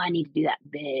like, oh, I need to do that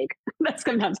big. That's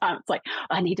sometimes it's like,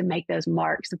 oh, I need to make those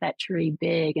marks of that tree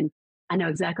big. And I know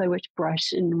exactly which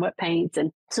brush and what paints.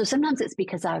 And so sometimes it's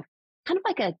because I've kind of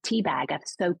like a tea bag, I've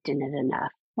soaked in it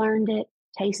enough, learned it,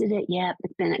 tasted it. Yep,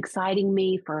 it's been exciting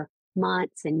me for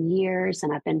months and years.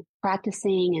 And I've been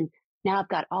practicing. And now I've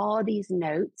got all these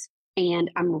notes.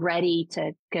 And I'm ready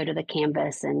to go to the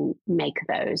canvas and make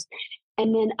those.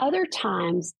 And then other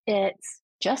times it's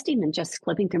even just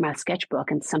flipping through my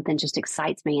sketchbook and something just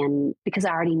excites me. And because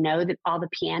I already know that all the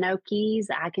piano keys,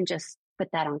 I can just put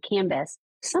that on canvas.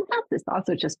 Sometimes it's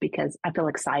also just because I feel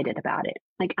excited about it.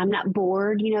 Like I'm not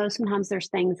bored. Sometimes there's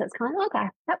things that's kind of, okay,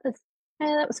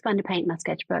 that was fun to paint in my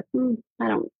sketchbook.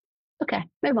 Okay,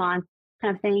 move on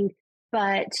kind of thing.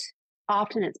 But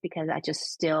often it's because I just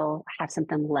still have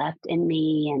something left in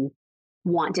me and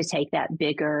want to take that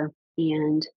bigger.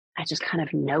 And I just kind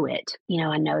of know it.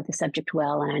 I know the subject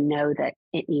well, and I know that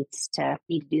it need to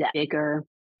do that bigger.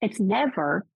 It's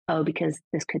never, because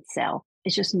this could sell.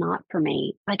 It's just not for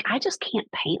me. Like, I just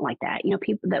can't paint like that.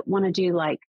 People that want to do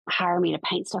like hire me to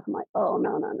paint stuff. I'm like, oh,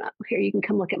 no. Here, you can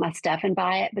come look at my stuff and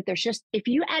buy it. But there's just, if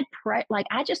you add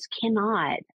I just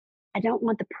cannot. I don't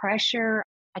want the pressure.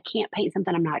 I can't paint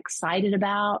something I'm not excited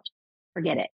about.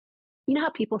 Forget it. You know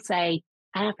how people say,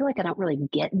 and I feel like I don't really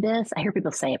get this. I hear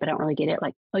people say it, but I don't really get it.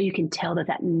 Like, oh, you can tell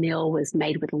that meal was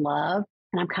made with love.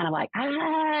 And I'm kind of like,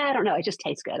 I don't know. It just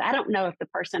tastes good. I don't know if the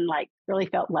person like really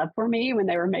felt love for me when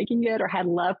they were making it or had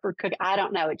love for cooking. I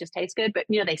don't know. It just tastes good. But,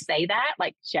 they say that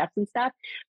like chefs and stuff.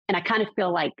 And I kind of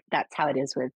feel like that's how it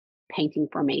is with painting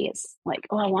for me. It's like,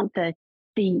 oh, I want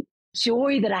the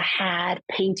joy that I had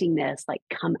painting this like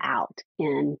come out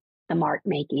in the mark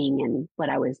making and what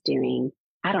I was doing.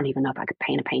 I don't even know if I could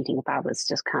paint a painting if I was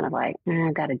just kind of like,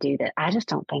 I got to do that. I just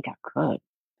don't think I could.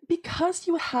 Because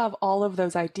you have all of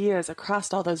those ideas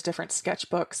across all those different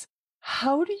sketchbooks,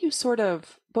 how do you sort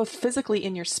of both physically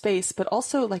in your space, but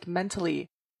also like mentally,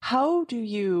 how do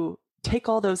you take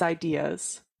all those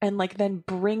ideas and like then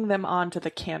bring them onto the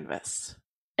canvas?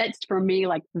 That's for me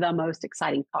like the most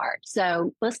exciting part.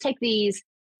 So let's take these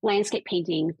landscape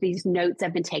paintings, these notes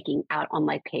I've been taking out on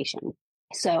location.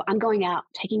 So I'm going out,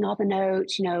 taking all the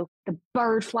notes, the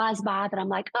bird flies by that I'm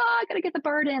like, oh, I got to get the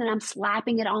bird in, and I'm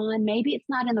slapping it on. Maybe it's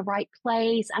not in the right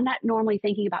place. I'm not normally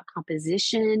thinking about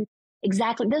composition.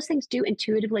 Exactly. Those things do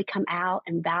intuitively come out,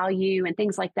 and value and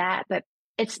things like that. But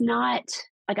it's not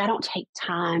like I don't take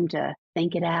time to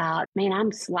think it out. Man,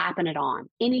 I'm slapping it on.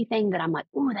 Anything that I'm like,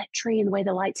 oh, that tree and the way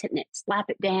the light's hitting it, slap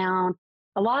it down.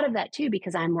 A lot of that too,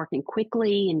 because I'm working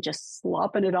quickly and just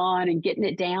slopping it on and getting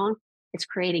it down. It's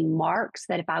creating marks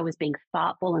that if I was being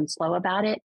thoughtful and slow about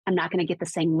it, I'm not going to get the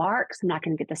same marks. I'm not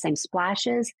going to get the same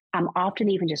splashes. I'm often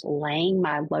even just laying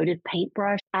my loaded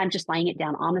paintbrush. I'm just laying it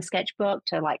down on the sketchbook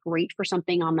to like reach for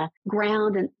something on the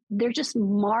ground. And they're just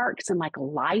marks and like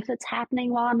life that's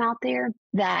happening while I'm out there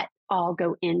that all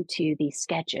go into these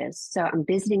sketches. So I'm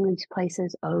visiting these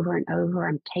places over and over.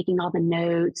 I'm taking all the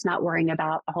notes, not worrying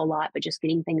about a whole lot, but just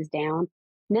getting things down.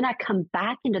 And then I come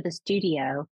back into the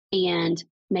studio and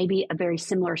maybe a very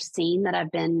similar scene that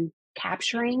I've been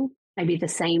capturing, maybe the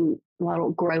same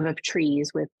little grove of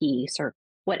trees with geese or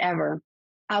whatever.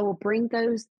 I will bring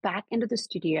those back into the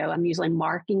studio. I'm usually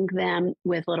marking them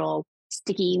with little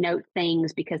sticky note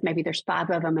things because maybe there's 5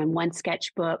 of them in one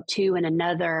sketchbook, 2 in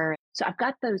another. So I've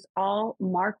got those all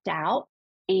marked out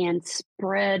and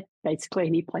spread basically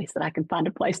any place that I can find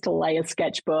a place to lay a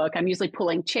sketchbook. I'm usually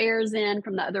pulling chairs in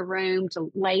from the other room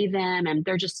to lay them, and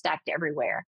they're just stacked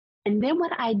everywhere. And then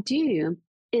what I do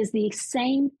is the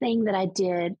same thing that I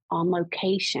did on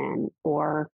location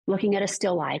or looking at a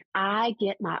still life. I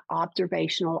get my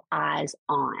observational eyes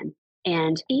on.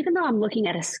 And even though I'm looking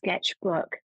at a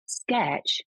sketchbook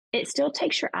sketch, it still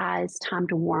takes your eyes time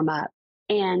to warm up.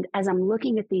 And as I'm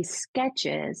looking at these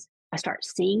sketches, I start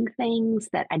seeing things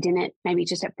that I didn't maybe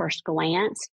just at first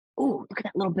glance. Oh, look at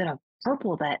that little bit of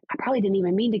purple that I probably didn't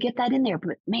even mean to get that in there,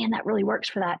 but man, that really works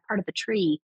for that part of the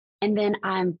tree. And then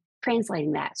I'm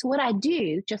translating that. So what I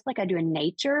do, just like I do in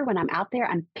nature, when I'm out there,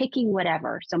 I'm picking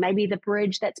whatever. So maybe the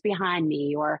bridge that's behind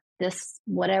me or this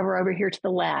whatever over here to the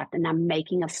left, and I'm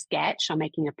making a sketch. I'm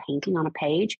making a painting on a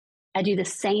page. I do the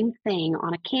same thing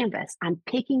on a canvas. I'm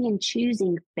picking and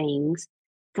choosing things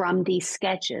from these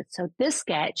sketches. So this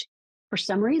sketch, for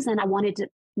some reason, I wanted to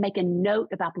make a note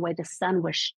about the way the sun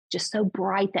was just so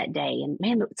bright that day. And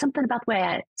man, something about the way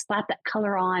I slapped that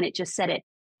color on, it just said it,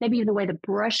 maybe even the way the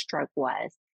brush stroke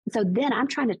was. So then I'm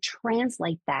trying to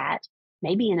translate that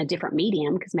maybe in a different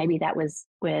medium, because maybe that was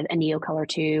with a Neocolor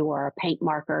 2 or a paint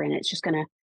marker, and it's just going to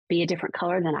be a different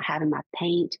color than I have in my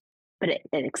paint. But it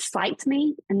excites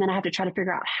me. And then I have to try to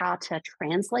figure out how to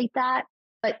translate that.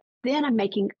 But then I'm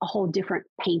making a whole different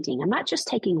painting. I'm not just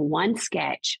taking one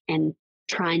sketch and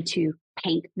trying to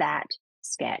paint that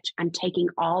sketch. I'm taking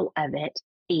all of it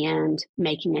and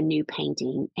making a new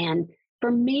painting. And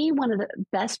for me, one of the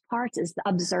best parts is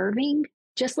observing,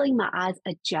 just letting my eyes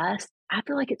adjust. I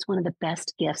feel like it's one of the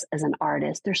best gifts as an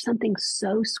artist. There's something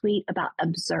so sweet about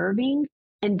observing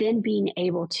and then being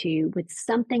able to, with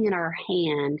something in our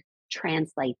hand,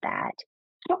 translate that.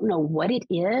 I don't know what it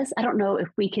is. I don't know if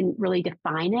we can really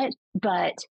define it,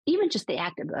 but even just the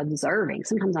act of observing,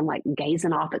 sometimes I'm like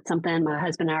gazing off at something. My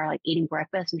husband and I are like eating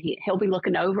breakfast and he'll be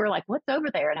looking over like, what's over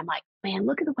there? And I'm like, man,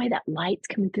 look at the way that light's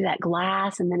coming through that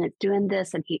glass. And then it's doing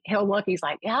this. And he'll look, he's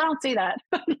like, yeah, I don't see that.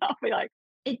 I'll be like,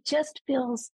 it just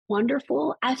feels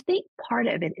wonderful. I think part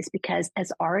of it is because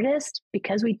as artists,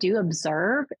 because we do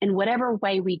observe in whatever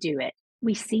way we do it,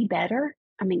 we see better.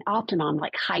 I mean, often on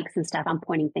like hikes and stuff, I'm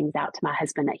pointing things out to my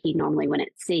husband that he normally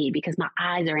wouldn't see because my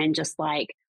eyes are in just like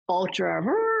ultra,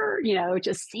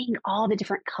 just seeing all the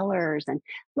different colors. And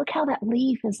look how that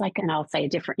leaf is like, and I'll say a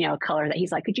different, color that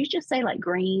he's like, could you just say like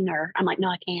green? Or I'm like, no,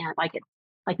 I can't. Like it,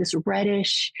 like this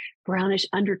reddish, brownish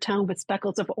undertone with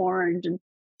speckles of orange. And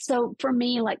so for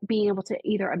me, like being able to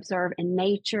either observe in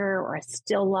nature or a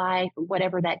still life,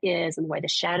 whatever that is, and the way the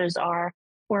shadows are,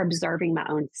 or observing my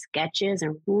own sketches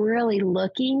and really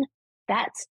looking,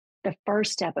 that's the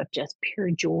first step of just pure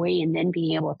joy. And then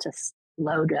being able to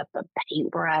load up a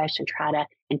paintbrush and try to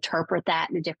interpret that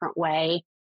in a different way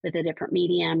with a different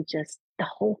medium. Just the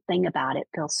whole thing about it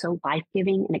feels so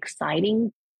life-giving and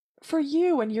exciting. For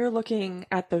you, when you're looking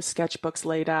at those sketchbooks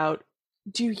laid out,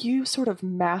 do you sort of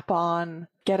map on,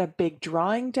 get a big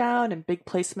drawing down and big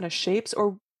placement of shapes,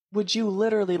 or would you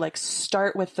literally like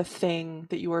start with the thing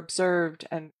that you observed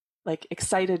and like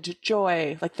excited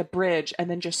joy, like the bridge, and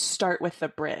then just start with the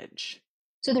bridge?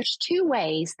 So there's two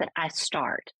ways that I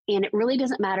start, and it really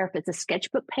doesn't matter if it's a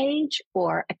sketchbook page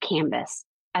or a canvas.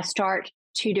 I start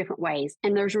two different ways,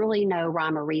 and there's really no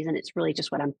rhyme or reason. It's really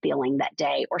just what I'm feeling that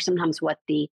day, or sometimes what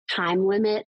the time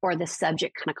limit or the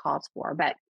subject kind of calls for.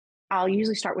 But I'll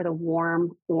usually start with a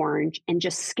warm orange and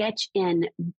just sketch in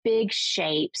big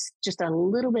shapes, just a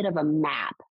little bit of a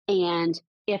map. And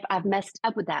if I've messed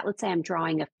up with that, let's say I'm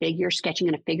drawing a figure, sketching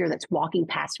in a figure that's walking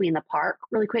past me in the park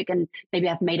really quick, and maybe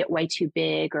I've made it way too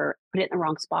big or put it in the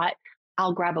wrong spot,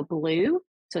 I'll grab a blue.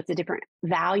 So it's a different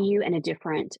value and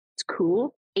it's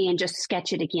cool, and just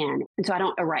sketch it again. And so I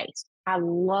don't erase. I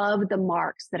love the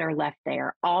marks that are left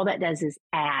there. All that does is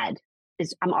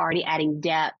I'm already adding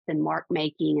depth and mark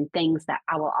making and things that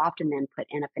I will often then put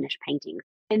in a finished painting.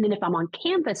 And then if I'm on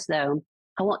canvas though,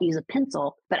 I won't use a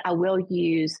pencil, but I will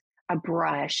use a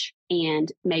brush and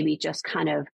maybe just kind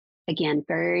of, again,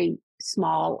 very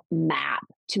small map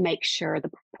to make sure the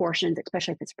proportions,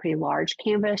 especially if it's a pretty large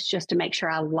canvas, just to make sure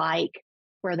I like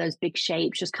where those big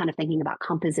shapes, just kind of thinking about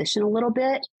composition a little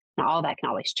bit. Now, all that can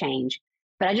always change,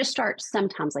 but I just start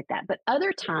sometimes like that. But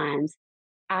other times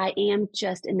I am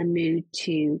just in the mood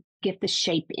to get the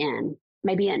shape in,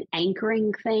 maybe an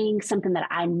anchoring thing, something that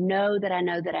I know that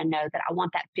I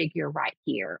want that figure right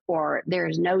here, or there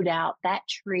is no doubt that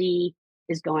tree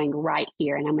is going right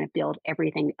here and I'm going to build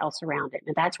everything else around it.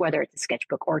 And that's whether it's a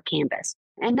sketchbook or canvas.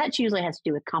 And that usually has to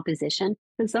do with composition.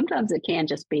 And sometimes it can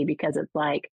just be because it's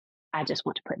like, I just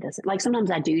want to put this in. Like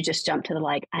sometimes I do just jump to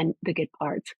the good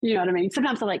parts. You know what I mean?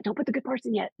 Sometimes I'm like, don't put the good parts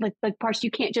in yet. Like the parts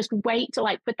you can't just wait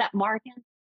to put that mark in.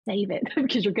 Save it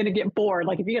because you're going to get bored.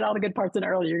 Like if you get all the good parts in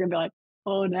early, you're going to be like,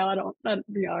 oh, now I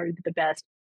already did the best.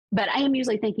 But I am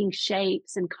usually thinking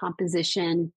shapes and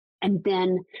composition. And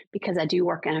then because I do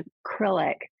work in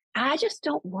acrylic, I just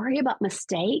don't worry about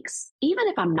mistakes. Even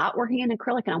if I'm not working in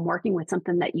acrylic and I'm working with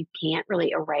something that you can't really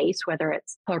erase, whether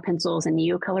it's color pencils and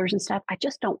neocolors and stuff, I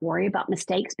just don't worry about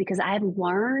mistakes because I have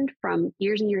learned from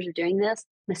years and years of doing this,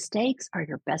 mistakes are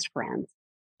your best friends.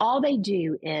 All they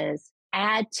do is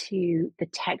add to the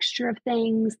texture of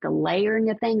things, the layering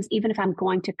of things. Even if I'm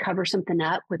going to cover something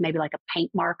up with maybe like a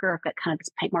paint marker, I've got kind of this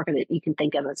paint marker that you can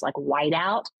think of as like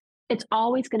whiteout, it's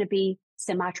always going to be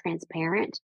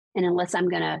semi-transparent. And unless I'm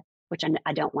going to, which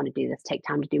I don't want to do this, take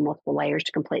time to do multiple layers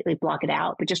to completely block it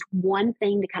out, but just one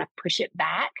thing to kind of push it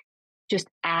back just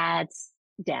adds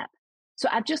depth. So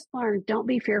I've just learned, don't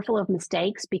be fearful of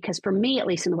mistakes because for me, at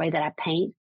least in the way that I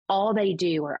paint, all they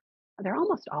do they're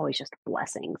almost always just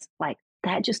blessings. Like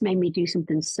that just made me do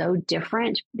something so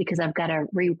different because I've got to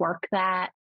rework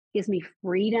that. It gives me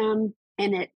freedom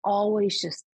and it always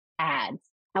just adds.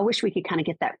 I wish we could kind of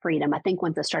get that freedom. I think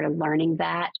once I started learning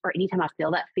that, or anytime I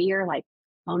feel that fear, like,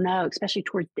 oh no, especially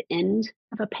towards the end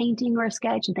of a painting or a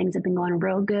sketch and things have been going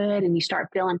real good and you start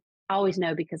feeling, I always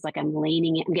know because I'm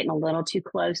leaning it, I'm getting a little too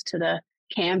close to the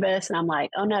canvas and I'm like,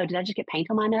 oh no, did I just get paint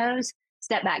on my nose?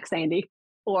 Step back, Sandy.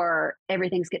 Or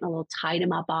everything's getting a little tight in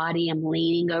my body. I'm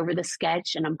leaning over the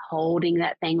sketch and I'm holding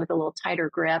that thing with a little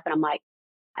tighter grip. And I'm like,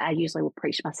 I usually will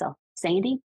preach to myself,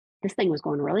 Sandy, this thing was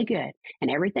going really good. And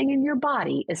everything in your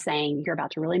body is saying you're about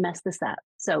to really mess this up.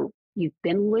 So you've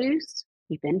been loose,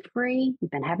 you've been free,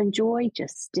 you've been having joy.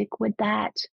 Just stick with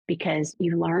that because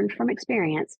you've learned from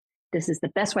experience. This is the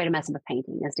best way to mess up a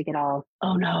painting is to get all,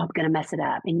 oh no, I'm going to mess it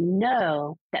up. And you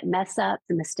know that mess ups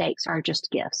and mistakes are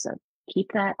just gifts. So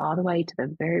keep that all the way to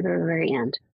the very, very, very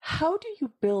end. How do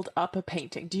you build up a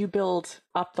painting? Do you build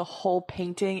up the whole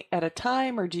painting at a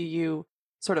time, or do you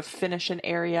sort of finish an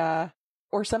area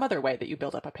or some other way that you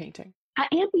build up a painting? I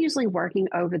am usually working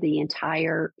over the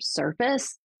entire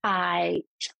surface. I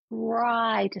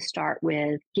try to start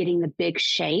with getting the biggest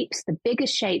shapes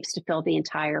to fill the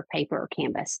entire paper or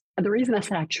canvas. The reason I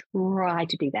said I try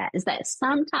to do that is that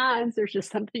sometimes there's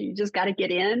just something you just got to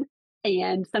get in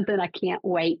and something I can't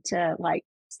wait to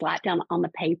slap down on the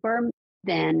paper.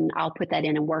 Then I'll put that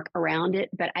in and work around it.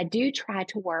 But I do try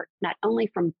to work not only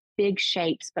from big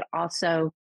shapes, but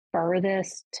also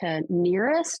furthest to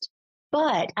nearest.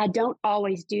 But I don't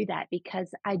always do that because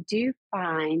I do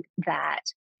find that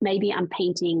maybe I'm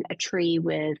painting a tree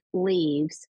with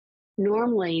leaves.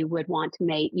 Normally you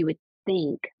would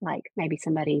think like maybe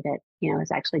somebody that,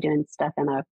 is actually doing stuff in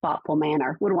a thoughtful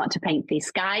manner would want to paint the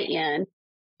sky in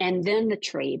and then the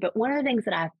tree. But one of the things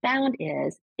that I've found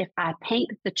is if I paint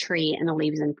the tree and the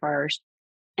leaves in first,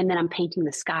 and then I'm painting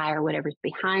the sky or whatever's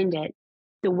behind it,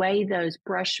 the way those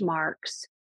brush marks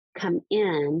come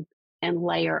in and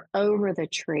layer over the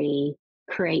tree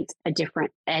creates a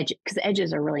different edge because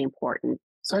edges are really important.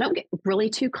 So I don't get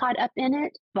really too caught up in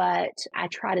it, but I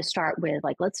try to start with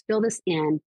let's fill this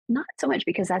in. not so much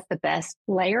because that's the best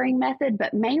layering method,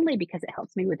 but mainly because it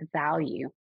helps me with value.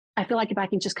 I feel like if I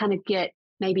can just kind of get,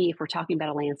 maybe if we're talking about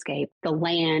a landscape, the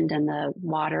land and the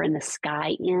water and the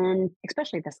sky in,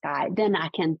 especially the sky, then I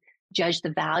can judge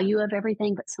the value of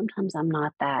everything. But sometimes I'm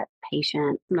not that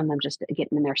patient. Sometimes I'm just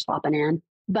getting in there slopping in.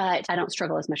 But I don't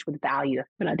struggle as much with value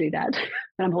when I do that.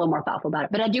 But I'm a little more thoughtful about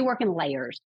it. But I do work in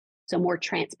layers. So more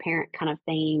transparent kind of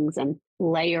things and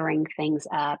layering things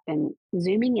up and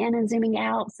zooming in and zooming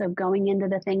out. So going into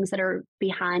the things that are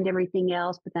behind everything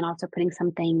else, but then also putting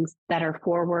some things that are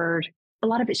forward. A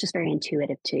lot of it's just very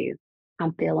intuitive too.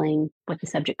 I'm feeling what the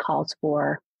subject calls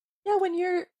for. Yeah, when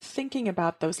you're thinking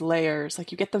about those layers,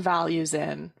 like you get the values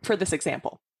in, for this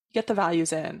example, you get the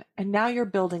values in, and now you're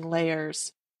building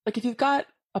layers. Like if you've got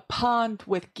a pond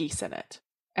with geese in it,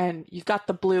 and you've got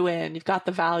the blue in, you've got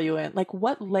the value in, like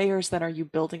what layers then are you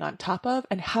building on top of?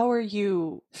 And how are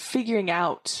you figuring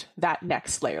out that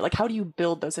next layer? Like how do you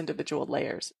build those individual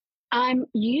layers? I'm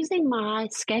using my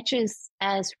sketches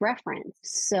as reference.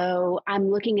 So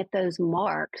I'm looking at those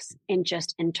marks and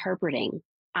just interpreting.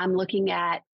 I'm looking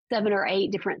at 7 or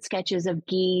 8 different sketches of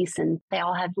geese, and they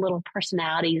all have little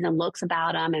personalities and looks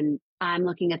about them. And I'm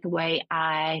looking at the way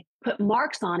I put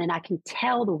marks on, and I can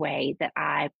tell the way that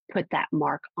I put that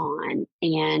mark on.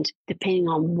 And depending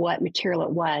on what material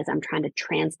it was, I'm trying to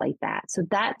translate that. So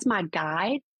that's my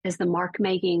guide, is the mark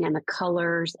making and the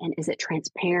colors. And is it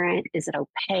transparent? Is it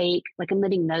opaque? Like I'm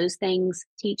letting those things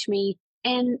teach me.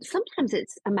 And sometimes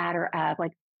it's a matter of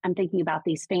like, I'm thinking about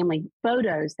these family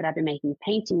photos that I've been making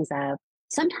paintings of.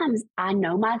 Sometimes I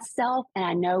know myself and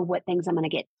I know what things I'm going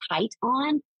to get tight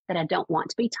on that I don't want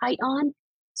to be tight on.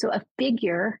 So a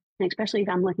figure, and especially if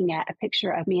I'm looking at a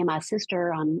picture of me and my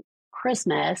sister on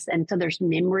Christmas, and so there's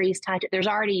memories tied to, there's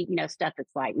already, stuff that's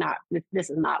like, not, this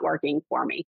is not working for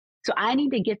me. So I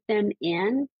need to get them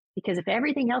in, because if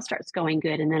everything else starts going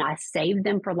good and then I save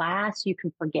them for last, you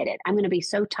can forget it. I'm going to be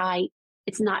so tight.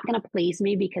 It's not going to please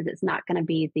me because it's not going to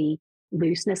be the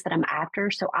looseness that I'm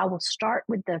after. So I will start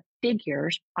with the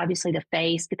figures, obviously the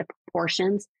face, get the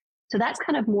proportions. So that's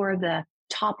kind of more of the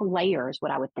top layers, what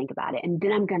I would think about it. And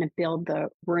then I'm going to build the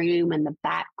room and the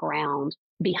background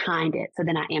behind it. So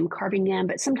then I am carving in,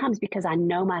 but sometimes because I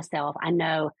know myself, I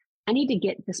know I need to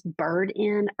get this bird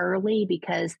in early,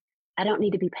 because I don't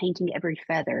need to be painting every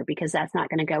feather, because that's not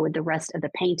going to go with the rest of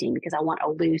the painting, because I want a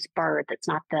loose bird that's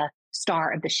not the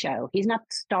star of the show. He's not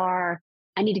the star.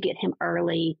 I need to get him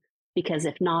early, because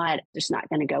if not, it's not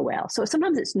going to go well. So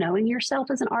sometimes it's knowing yourself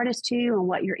as an artist too, and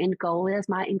what your end goal is.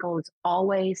 My end goal is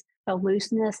always a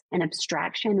looseness and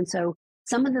abstraction. And so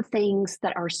some of the things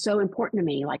that are so important to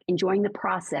me, like enjoying the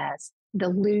process, the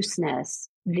looseness,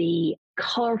 the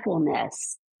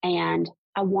colorfulness, and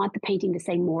I want the painting to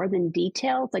say more than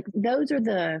details. Like those are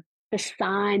the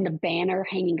sign, the banner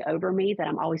hanging over me that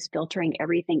I'm always filtering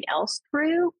everything else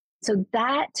through. So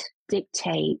that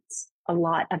dictates a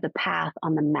lot of the path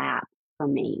on the map for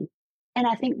me. And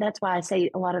I think that's why I say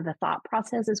a lot of the thought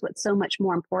process is what's so much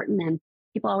more important. And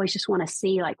people always just want to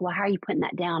see like, well, how are you putting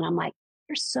that down? I'm like,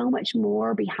 there's so much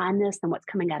more behind this than what's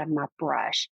coming out of my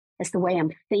brush. It's the way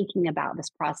I'm thinking about this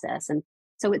process. And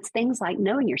so it's things like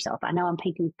knowing yourself. I know I'm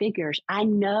painting figures. I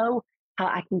know how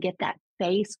I can get that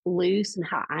face loose and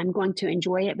how I'm going to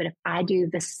enjoy it. But if I do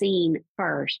the scene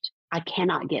first, I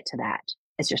cannot get to that.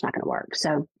 It's just not going to work.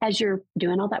 So as you're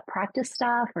doing all that practice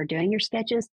stuff or doing your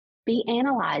sketches, be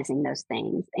analyzing those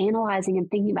things, analyzing and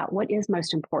thinking about what is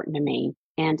most important to me.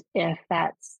 And if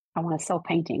that's, I want to sell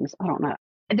paintings, I don't know.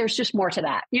 There's just more to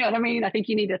that. You know what I mean? I think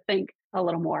you need to think a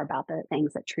little more about the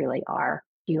things that truly are.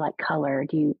 Do you like color?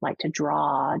 Do you like to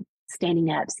draw?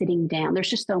 Standing up, sitting down? There's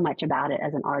just so much about it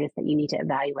as an artist that you need to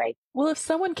evaluate. Well, if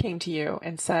someone came to you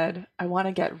and said, I want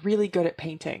to get really good at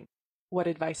painting, what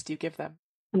advice do you give them?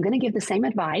 I'm going to give the same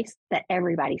advice that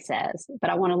everybody says, but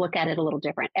I want to look at it a little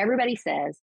different. Everybody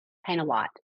says, paint a lot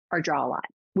or draw a lot,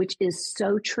 which is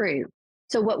so true.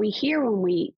 So what we hear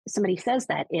when somebody says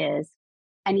that is,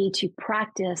 I need to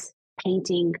practice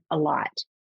painting a lot.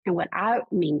 And what I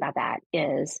mean by that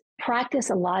is practice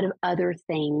a lot of other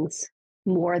things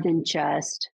more than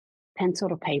just pencil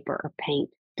to paper or paint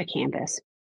to canvas.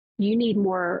 You need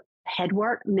more head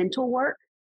work, mental work,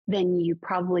 than you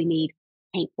probably need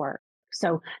paint work.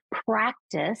 So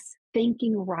practice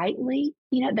thinking rightly.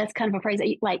 That's kind of a phrase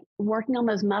that like working on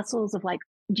those muscles of like,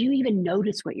 do you even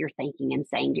notice what you're thinking and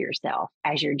saying to yourself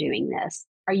as you're doing this?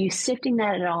 Are you sifting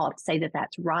that at all to say that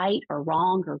that's right or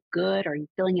wrong or good? Or are you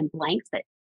filling in blanks that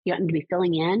you don't need to be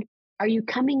filling in? Are you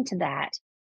coming to that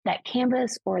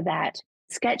canvas or that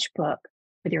sketchbook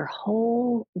with your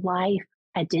whole life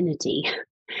identity?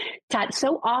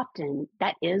 So often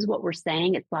that is what we're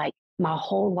saying. It's like, my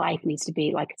whole life needs to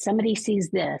be like somebody sees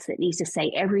this, it needs to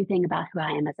say everything about who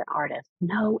I am as an artist.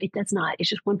 No, it does not. It's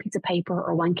just one piece of paper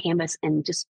or one canvas and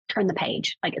just turn the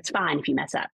page. Like it's fine if you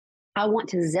mess up. I want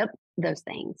to zip those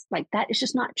things. Like that is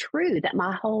just not true.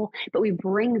 But we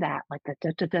bring that like got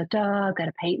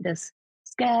to paint this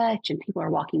sketch and people are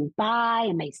walking by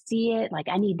and they see it. Like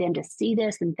I need them to see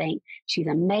this and think she's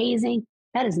amazing.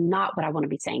 That is not what I want to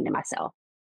be saying to myself.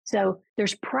 So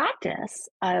there's practice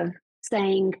of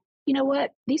saying, you know what,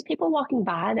 these people walking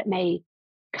by that may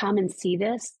come and see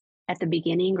this at the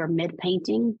beginning or mid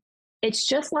painting, it's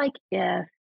just like if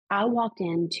I walked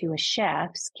into a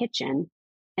chef's kitchen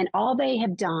and all they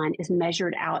have done is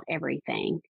measured out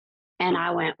everything. And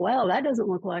I went, well, that doesn't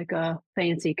look like a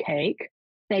fancy cake.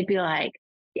 They'd be like,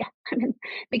 yeah, I'm in the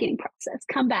beginning process,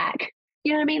 come back.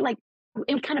 You know what I mean? Like,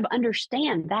 it would kind of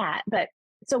understand that. But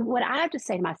so what I have to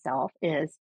say to myself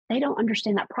is, they don't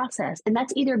understand that process. And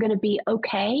that's either going to be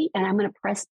okay. And I'm going to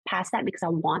press past that because I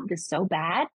want this so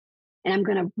bad. And I'm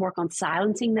going to work on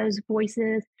silencing those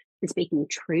voices and speaking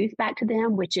truth back to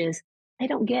them, which is they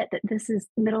don't get that this is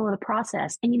the middle of the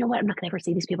process. And you know what? I'm not going to ever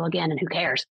see these people again. And who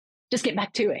cares? Just get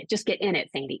back to it. Just get in it,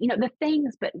 Sandi. You know, the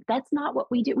things, but that's not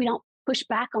what we do. We don't push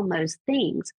back on those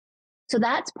things. So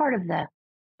that's part of the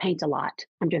paint a lot.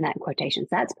 I'm doing that in quotations.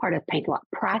 That's part of paint a lot.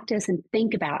 Practice and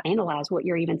think about, analyze what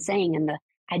you're even saying and the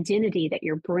identity that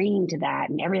you're bringing to that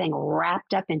and everything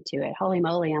wrapped up into it. Holy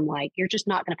moly, I'm like, you're just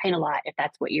not going to paint a lot if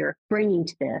that's what you're bringing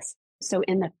to this. So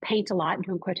in the paint a lot,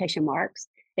 doing quotation marks,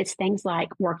 it's things like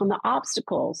work on the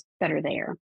obstacles that are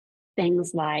there.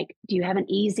 Things like, do you have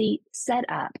an easy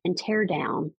setup and tear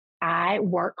down? I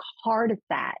work hard at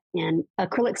that in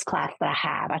acrylics class that I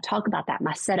have. I talk about that,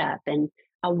 my setup, and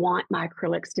I want my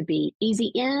acrylics to be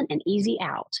easy in and easy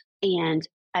out. And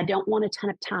I don't want a ton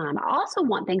of time. I also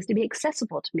want things to be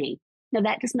accessible to me. Now,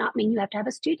 that does not mean you have to have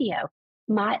a studio.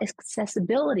 My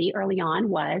accessibility early on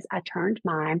was I turned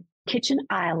my kitchen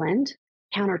island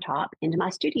countertop into my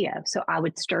studio. So I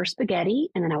would stir spaghetti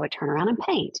and then I would turn around and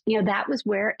paint. You know, that was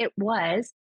where it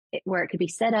was, where it could be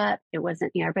set up. It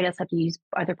wasn't, you know, everybody else had to use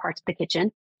other parts of the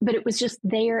kitchen, but it was just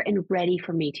there and ready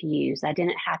for me to use. I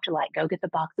didn't have to like go get the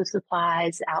box of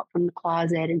supplies out from the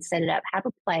closet and set it up, have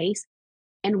a place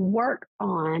and work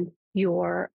on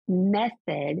your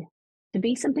method to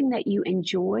be something that you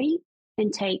enjoy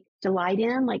and take delight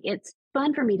in. Like it's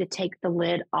fun for me to take the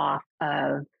lid off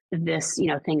of this, you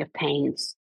know, thing of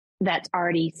paints that's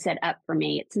already set up for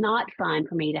me. It's not fun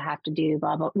for me to have to do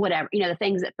blah, blah, whatever, you know, the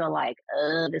things that feel like,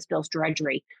 this feels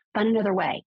drudgery. Find another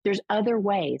way. There's other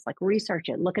ways, like research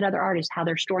it, look at other artists, how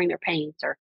they're storing their paints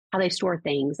or how they store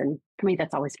things. And for me,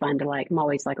 that's always fun to like, I'm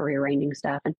always like rearranging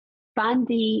stuff and find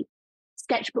the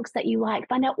sketchbooks that you like,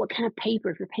 find out what kind of paper,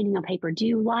 if you're painting on paper, do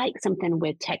you like something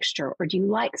with texture or do you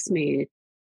like smooth?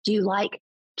 Do you like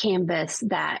canvas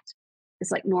that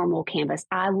is like normal canvas?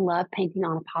 I love painting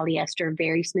on a polyester,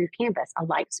 very smooth canvas. I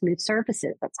like smooth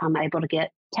surfaces. That's how I'm able to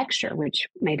get texture, which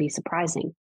may be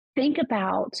surprising. Think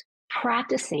about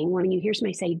practicing. When you hear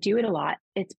somebody say do it a lot,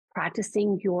 it's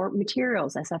practicing your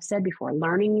materials. As I've said before,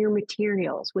 learning your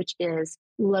materials, which is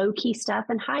low key stuff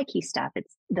and high key stuff.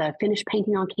 It's the finished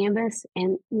painting on canvas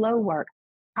and low work.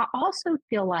 I also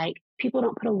feel like people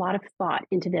don't put a lot of thought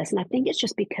into this. And I think it's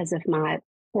just because of my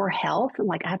poor health.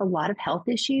 Like I have a lot of health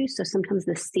issues. So sometimes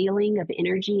the ceiling of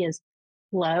energy is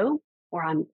low, or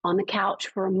I'm on the couch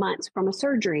for months from a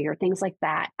surgery or things like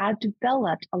that. I've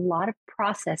developed a lot of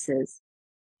processes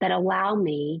that allow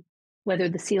me, whether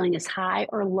the ceiling is high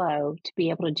or low, to be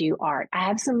able to do art. I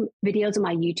have some videos on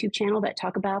my YouTube channel that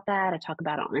talk about that. I talk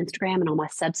about it on Instagram and on my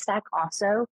Substack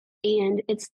also. And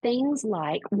it's things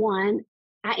like, one,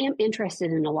 I am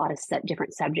interested in a lot of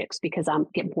different subjects because I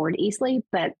get bored easily,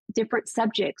 but different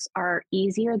subjects are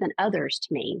easier than others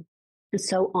to me. And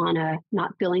so on a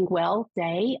not feeling well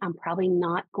day, I'm probably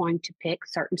not going to pick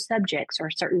certain subjects or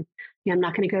certain, you know, I'm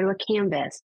not going to go to a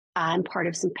canvas. I'm part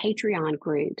of some Patreon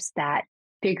groups that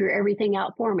figure everything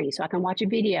out for me. So I can watch a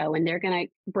video and they're going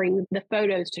to bring the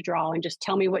photos to draw and just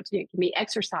tell me what to do, give me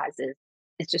exercises.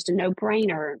 It's just a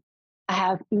no-brainer. I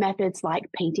have methods like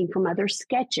painting from other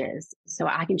sketches. So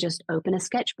I can just open a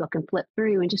sketchbook and flip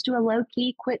through and just do a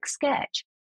low-key, quick sketch.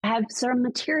 I have some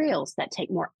materials that take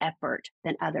more effort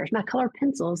than others. My color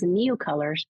pencils and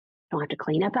Neocolors don't have to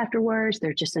clean up afterwards.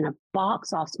 They're just in a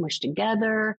box all smushed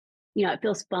together. You know, it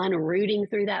feels fun rooting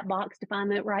through that box to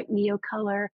find the right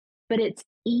Neocolor, but it's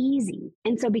easy.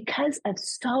 And so because of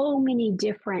so many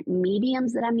different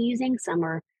mediums that I'm using, some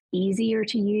are easier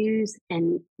to use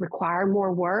and require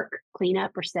more work,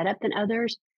 cleanup or setup than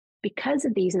others. Because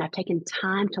of these, and I've taken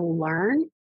time to learn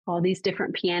all these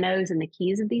different pianos and the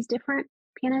keys of these different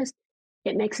pianos,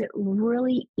 it makes it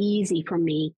really easy for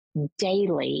me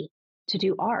daily to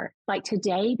do art. Like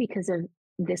today, because of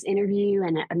this interview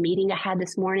and a meeting I had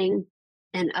this morning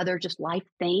and other just life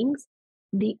things,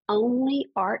 the only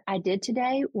art I did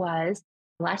today was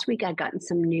last week I'd gotten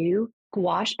some new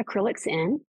gouache acrylics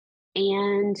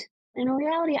and in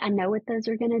reality, I know what those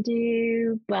are going to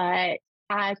do, but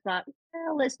I thought,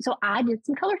 well, so I did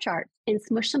some color charts and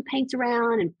smushed some paints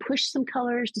around and pushed some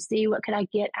colors to see what could I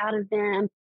get out of them.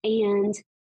 And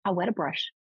I wet a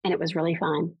brush and it was really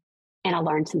fun. And I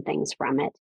learned some things from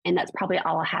it. And that's probably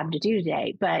all I have to do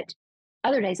today. But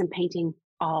other days I'm painting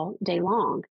all day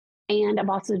long. And I've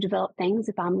also developed things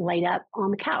if I'm laid up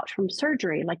on the couch from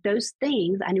surgery, like those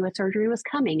things, I knew a surgery was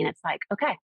coming. And it's like,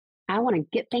 okay, I want to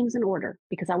get things in order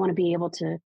because I want to be able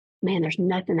to, man, there's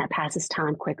nothing that passes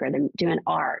time quicker than doing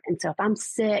art. And so if I'm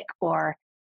sick or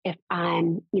if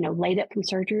I'm, laid up from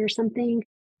surgery or something,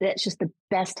 that's just the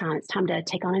best time. It's time to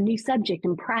take on a new subject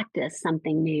and practice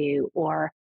something new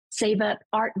or save up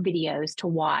art videos to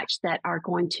watch that are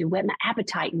going to whet my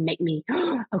appetite and make me,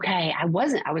 okay, I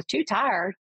was too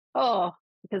tired. Oh,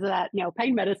 because of that,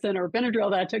 pain medicine or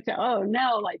Benadryl that I took oh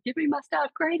no, like give me my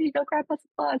stuff. Grady, go grab my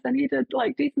supplies. I need to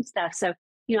do some stuff. So,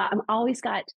 I'm always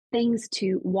got things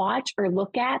to watch or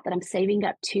look at that I'm saving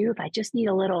up to. If I just need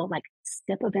a little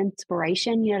sip of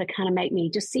inspiration, to kind of make me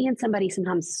just seeing somebody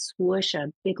sometimes swoosh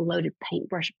a big loaded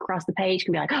paintbrush across the page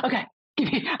can be like, okay,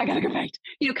 I gotta go paint.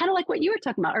 Kind of like what you were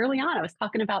talking about early on. I was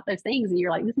talking about those things and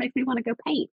you're like, this makes me want to go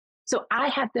paint. So I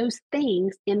have those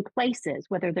things in places,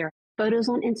 whether they're photos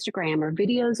on Instagram or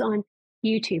videos on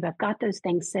YouTube. I've got those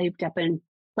things saved up in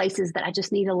places that I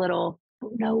just need I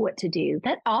don't know what to do.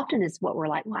 That often is what we're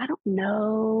like, well, I don't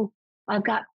know. I've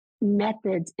got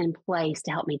methods in place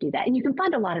to help me do that. And you can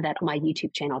find a lot of that on my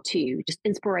YouTube channel too, just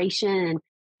inspiration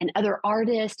and other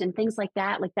artists and things like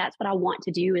that. Like that's what I want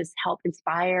to do is help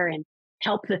inspire and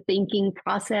help the thinking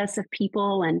process of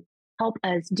people and help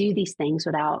us do these things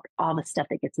without all the stuff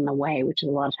that gets in the way, which is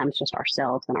a lot of times just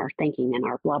ourselves and our thinking and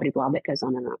our blah, blah, blah that goes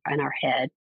on in our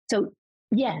head. So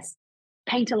yes,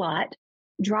 paint a lot,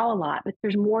 draw a lot, but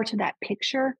there's more to that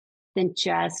picture than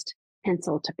just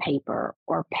pencil to paper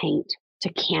or paint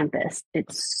to canvas.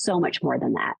 It's so much more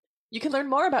than that. You can learn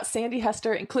more about Sandi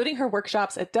Hester, including her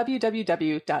workshops at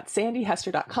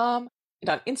www.sandihester.com and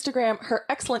on Instagram, her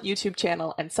excellent YouTube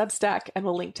channel and Substack, and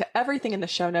we'll link to everything in the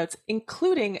show notes,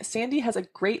 including Sandi has a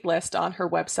great list on her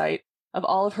website of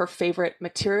all of her favorite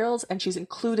materials, and she's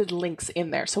included links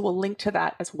in there. So we'll link to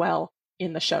that as well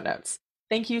in the show notes.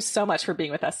 Thank you so much for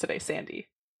being with us today, Sandi.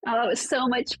 Oh, it was so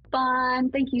much fun.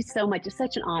 Thank you so much. It's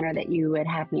such an honor that you would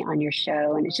have me on your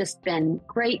show. And it's just been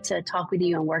great to talk with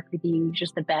you and work with you. You're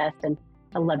just the best. And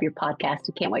I love your podcast.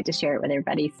 I can't wait to share it with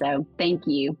everybody. So thank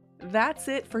you. That's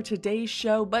it for today's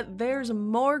show, but there's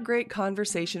more great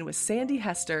conversation with Sandi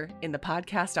Hester in the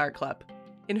Podcast Art Club.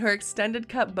 In her extended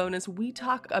cut bonus, we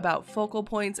talk about focal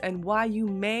points and why you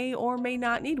may or may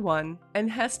not need one. And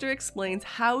Hester explains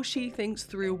how she thinks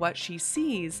through what she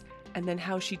sees and then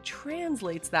how she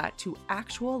translates that to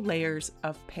actual layers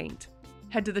of paint.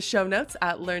 Head to the show notes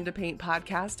at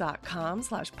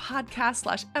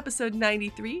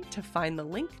learntopaintpodcast.com/podcast/episode93 to find the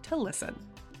link to listen.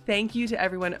 Thank you to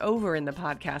everyone over in the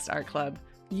Podcast Art Club.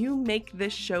 You make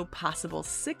this show possible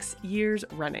 6 years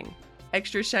running.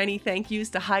 Extra shiny thank yous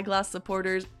to High Gloss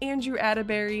supporters Andrew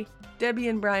Atterbury, Debbie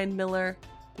and Brian Miller,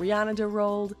 Rihanna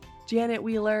DeRold, Janet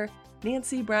Wheeler,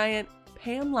 Nancy Bryant,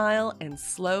 Pam Lyle, and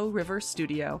Slow River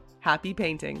Studio. Happy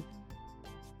painting!